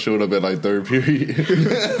 bro. I showed up at like third period.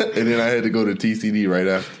 And then I had to go to TCD right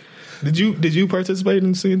after. Did you participate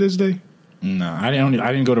in senior ditch day? No, I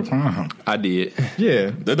didn't go to prom. I did. Yeah.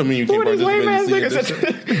 That don't mean you can't participate in senior ditch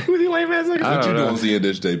day. Who are these lame ass niggas? What you doing senior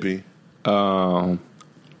ditch day, P? I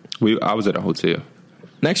was at a hotel.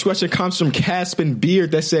 Next question comes from Caspin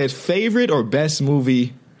Beard that said favorite or best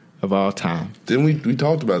movie of all time. Didn't we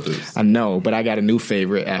talked about this? I know, but I got a new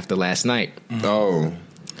favorite after last night. Oh,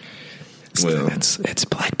 well, it's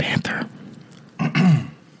Black Panther.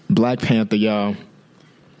 Black Panther, y'all.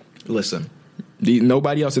 Listen,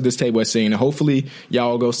 Nobody else at this table has seen it. Hopefully,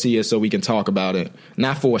 y'all go see it so we can talk about it.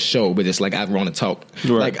 Not for a show, but just like I want to talk.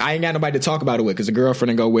 Right. Like I ain't got nobody to talk about it with because a girlfriend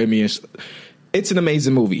to go with me. It's an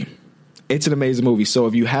amazing movie. It's an amazing movie. So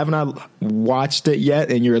if you have not watched it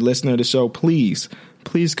yet and you're a listener to the show, please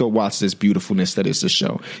go watch this beautifulness that is the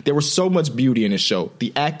show. There was so much beauty in this show.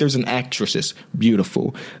 The actors and actresses,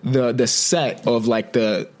 beautiful. The set of like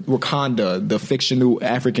the Wakanda, the fictional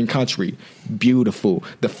African country, beautiful.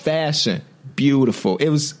 The fashion, beautiful. It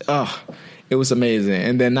was amazing.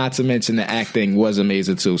 And then not to mention the acting was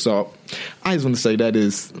amazing too. So I just want to say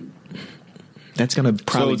that's going to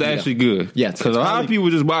probably So it's actually good. Yeah. Because a lot of people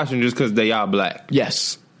just watching just because they are black.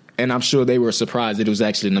 Yes. And I'm sure they were surprised that it was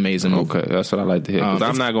actually an amazing movie. Okay, that's what I like to hear. Because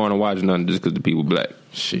I'm not going to watch nothing just because the people black.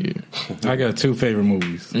 Shit. I got 2 favorite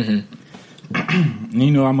movies. Mm-hmm.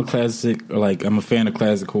 You know, I'm a fan of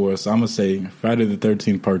classic horror, so I'm going to say Friday the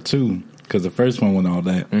 13th Part 2, because the first one wasn't all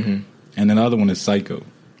that. Mm-hmm. And then the other one is Psycho.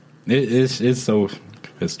 It's so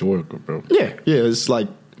historical, bro. Yeah, it's like...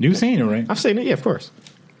 You've seen it, right? I've seen it, yeah, of course.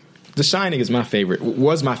 The Shining is my favorite.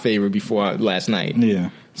 Was my favorite before last night.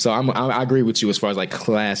 Yeah. So I agree with you as far as like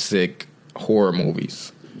classic horror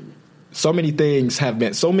movies. So many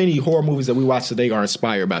horror movies that we watch today are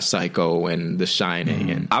inspired by Psycho and The Shining.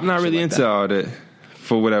 And I'm not really into all that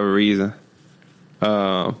for whatever reason.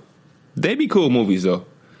 They be cool movies though.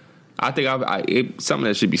 I think something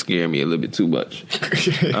that should be scaring me a little bit too much.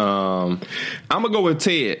 I'm gonna go with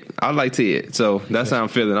Ted. I like Ted, so that's how I'm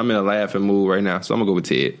feeling. I'm in a laughing mood right now, so I'm gonna go with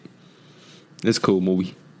Ted. It's a cool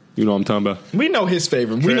movie. You know what I'm talking about? We know his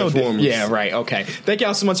favorite. We know Transformers. Yeah, right. Okay. Thank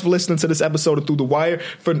y'all so much for listening to this episode of Through the Wire.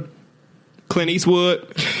 For Clint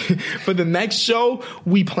Eastwood. For the next show,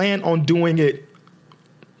 we plan on doing it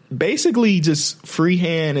basically just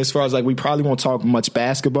freehand as far as like we probably won't talk much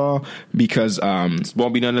basketball because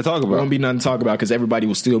won't be nothing to talk about. Won't be nothing to talk about because everybody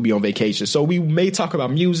will still be on vacation. So we may talk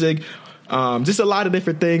about music, just a lot of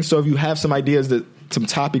different things. So if you have some ideas some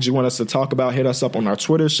topics you want us to talk about, hit us up on our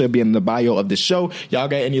Twitter. Should be in the bio of the show. Y'all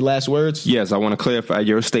got any last words? Yes, I want to clarify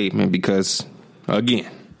your statement because, again,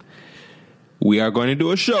 we are going to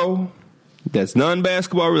do a show that's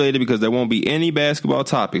non-basketball related because there won't be any basketball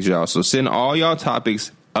topics, y'all. So send all y'all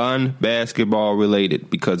topics unbasketball related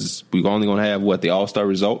because we're only going to have the All-Star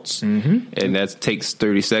results, and that takes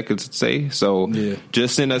 30 seconds to say. So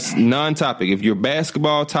just send us non-topic. If your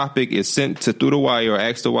basketball topic is sent to Through the Wire or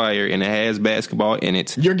Ask the Wire and it has basketball in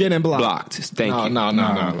it, you're getting blocked. Thank you. No.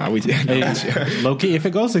 Low key, if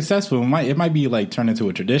it goes successful, it might be like turned into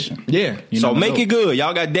a tradition. Yeah. So make it good.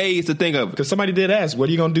 Y'all got days to think of it. Because somebody did ask, what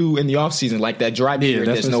are you going to do in the off season like that dry period?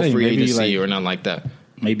 There's no free agency or nothing like that.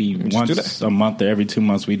 Maybe once a month or every 2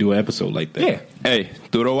 months we do an episode like that. Yeah. Hey,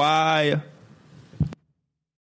 Through the Wire.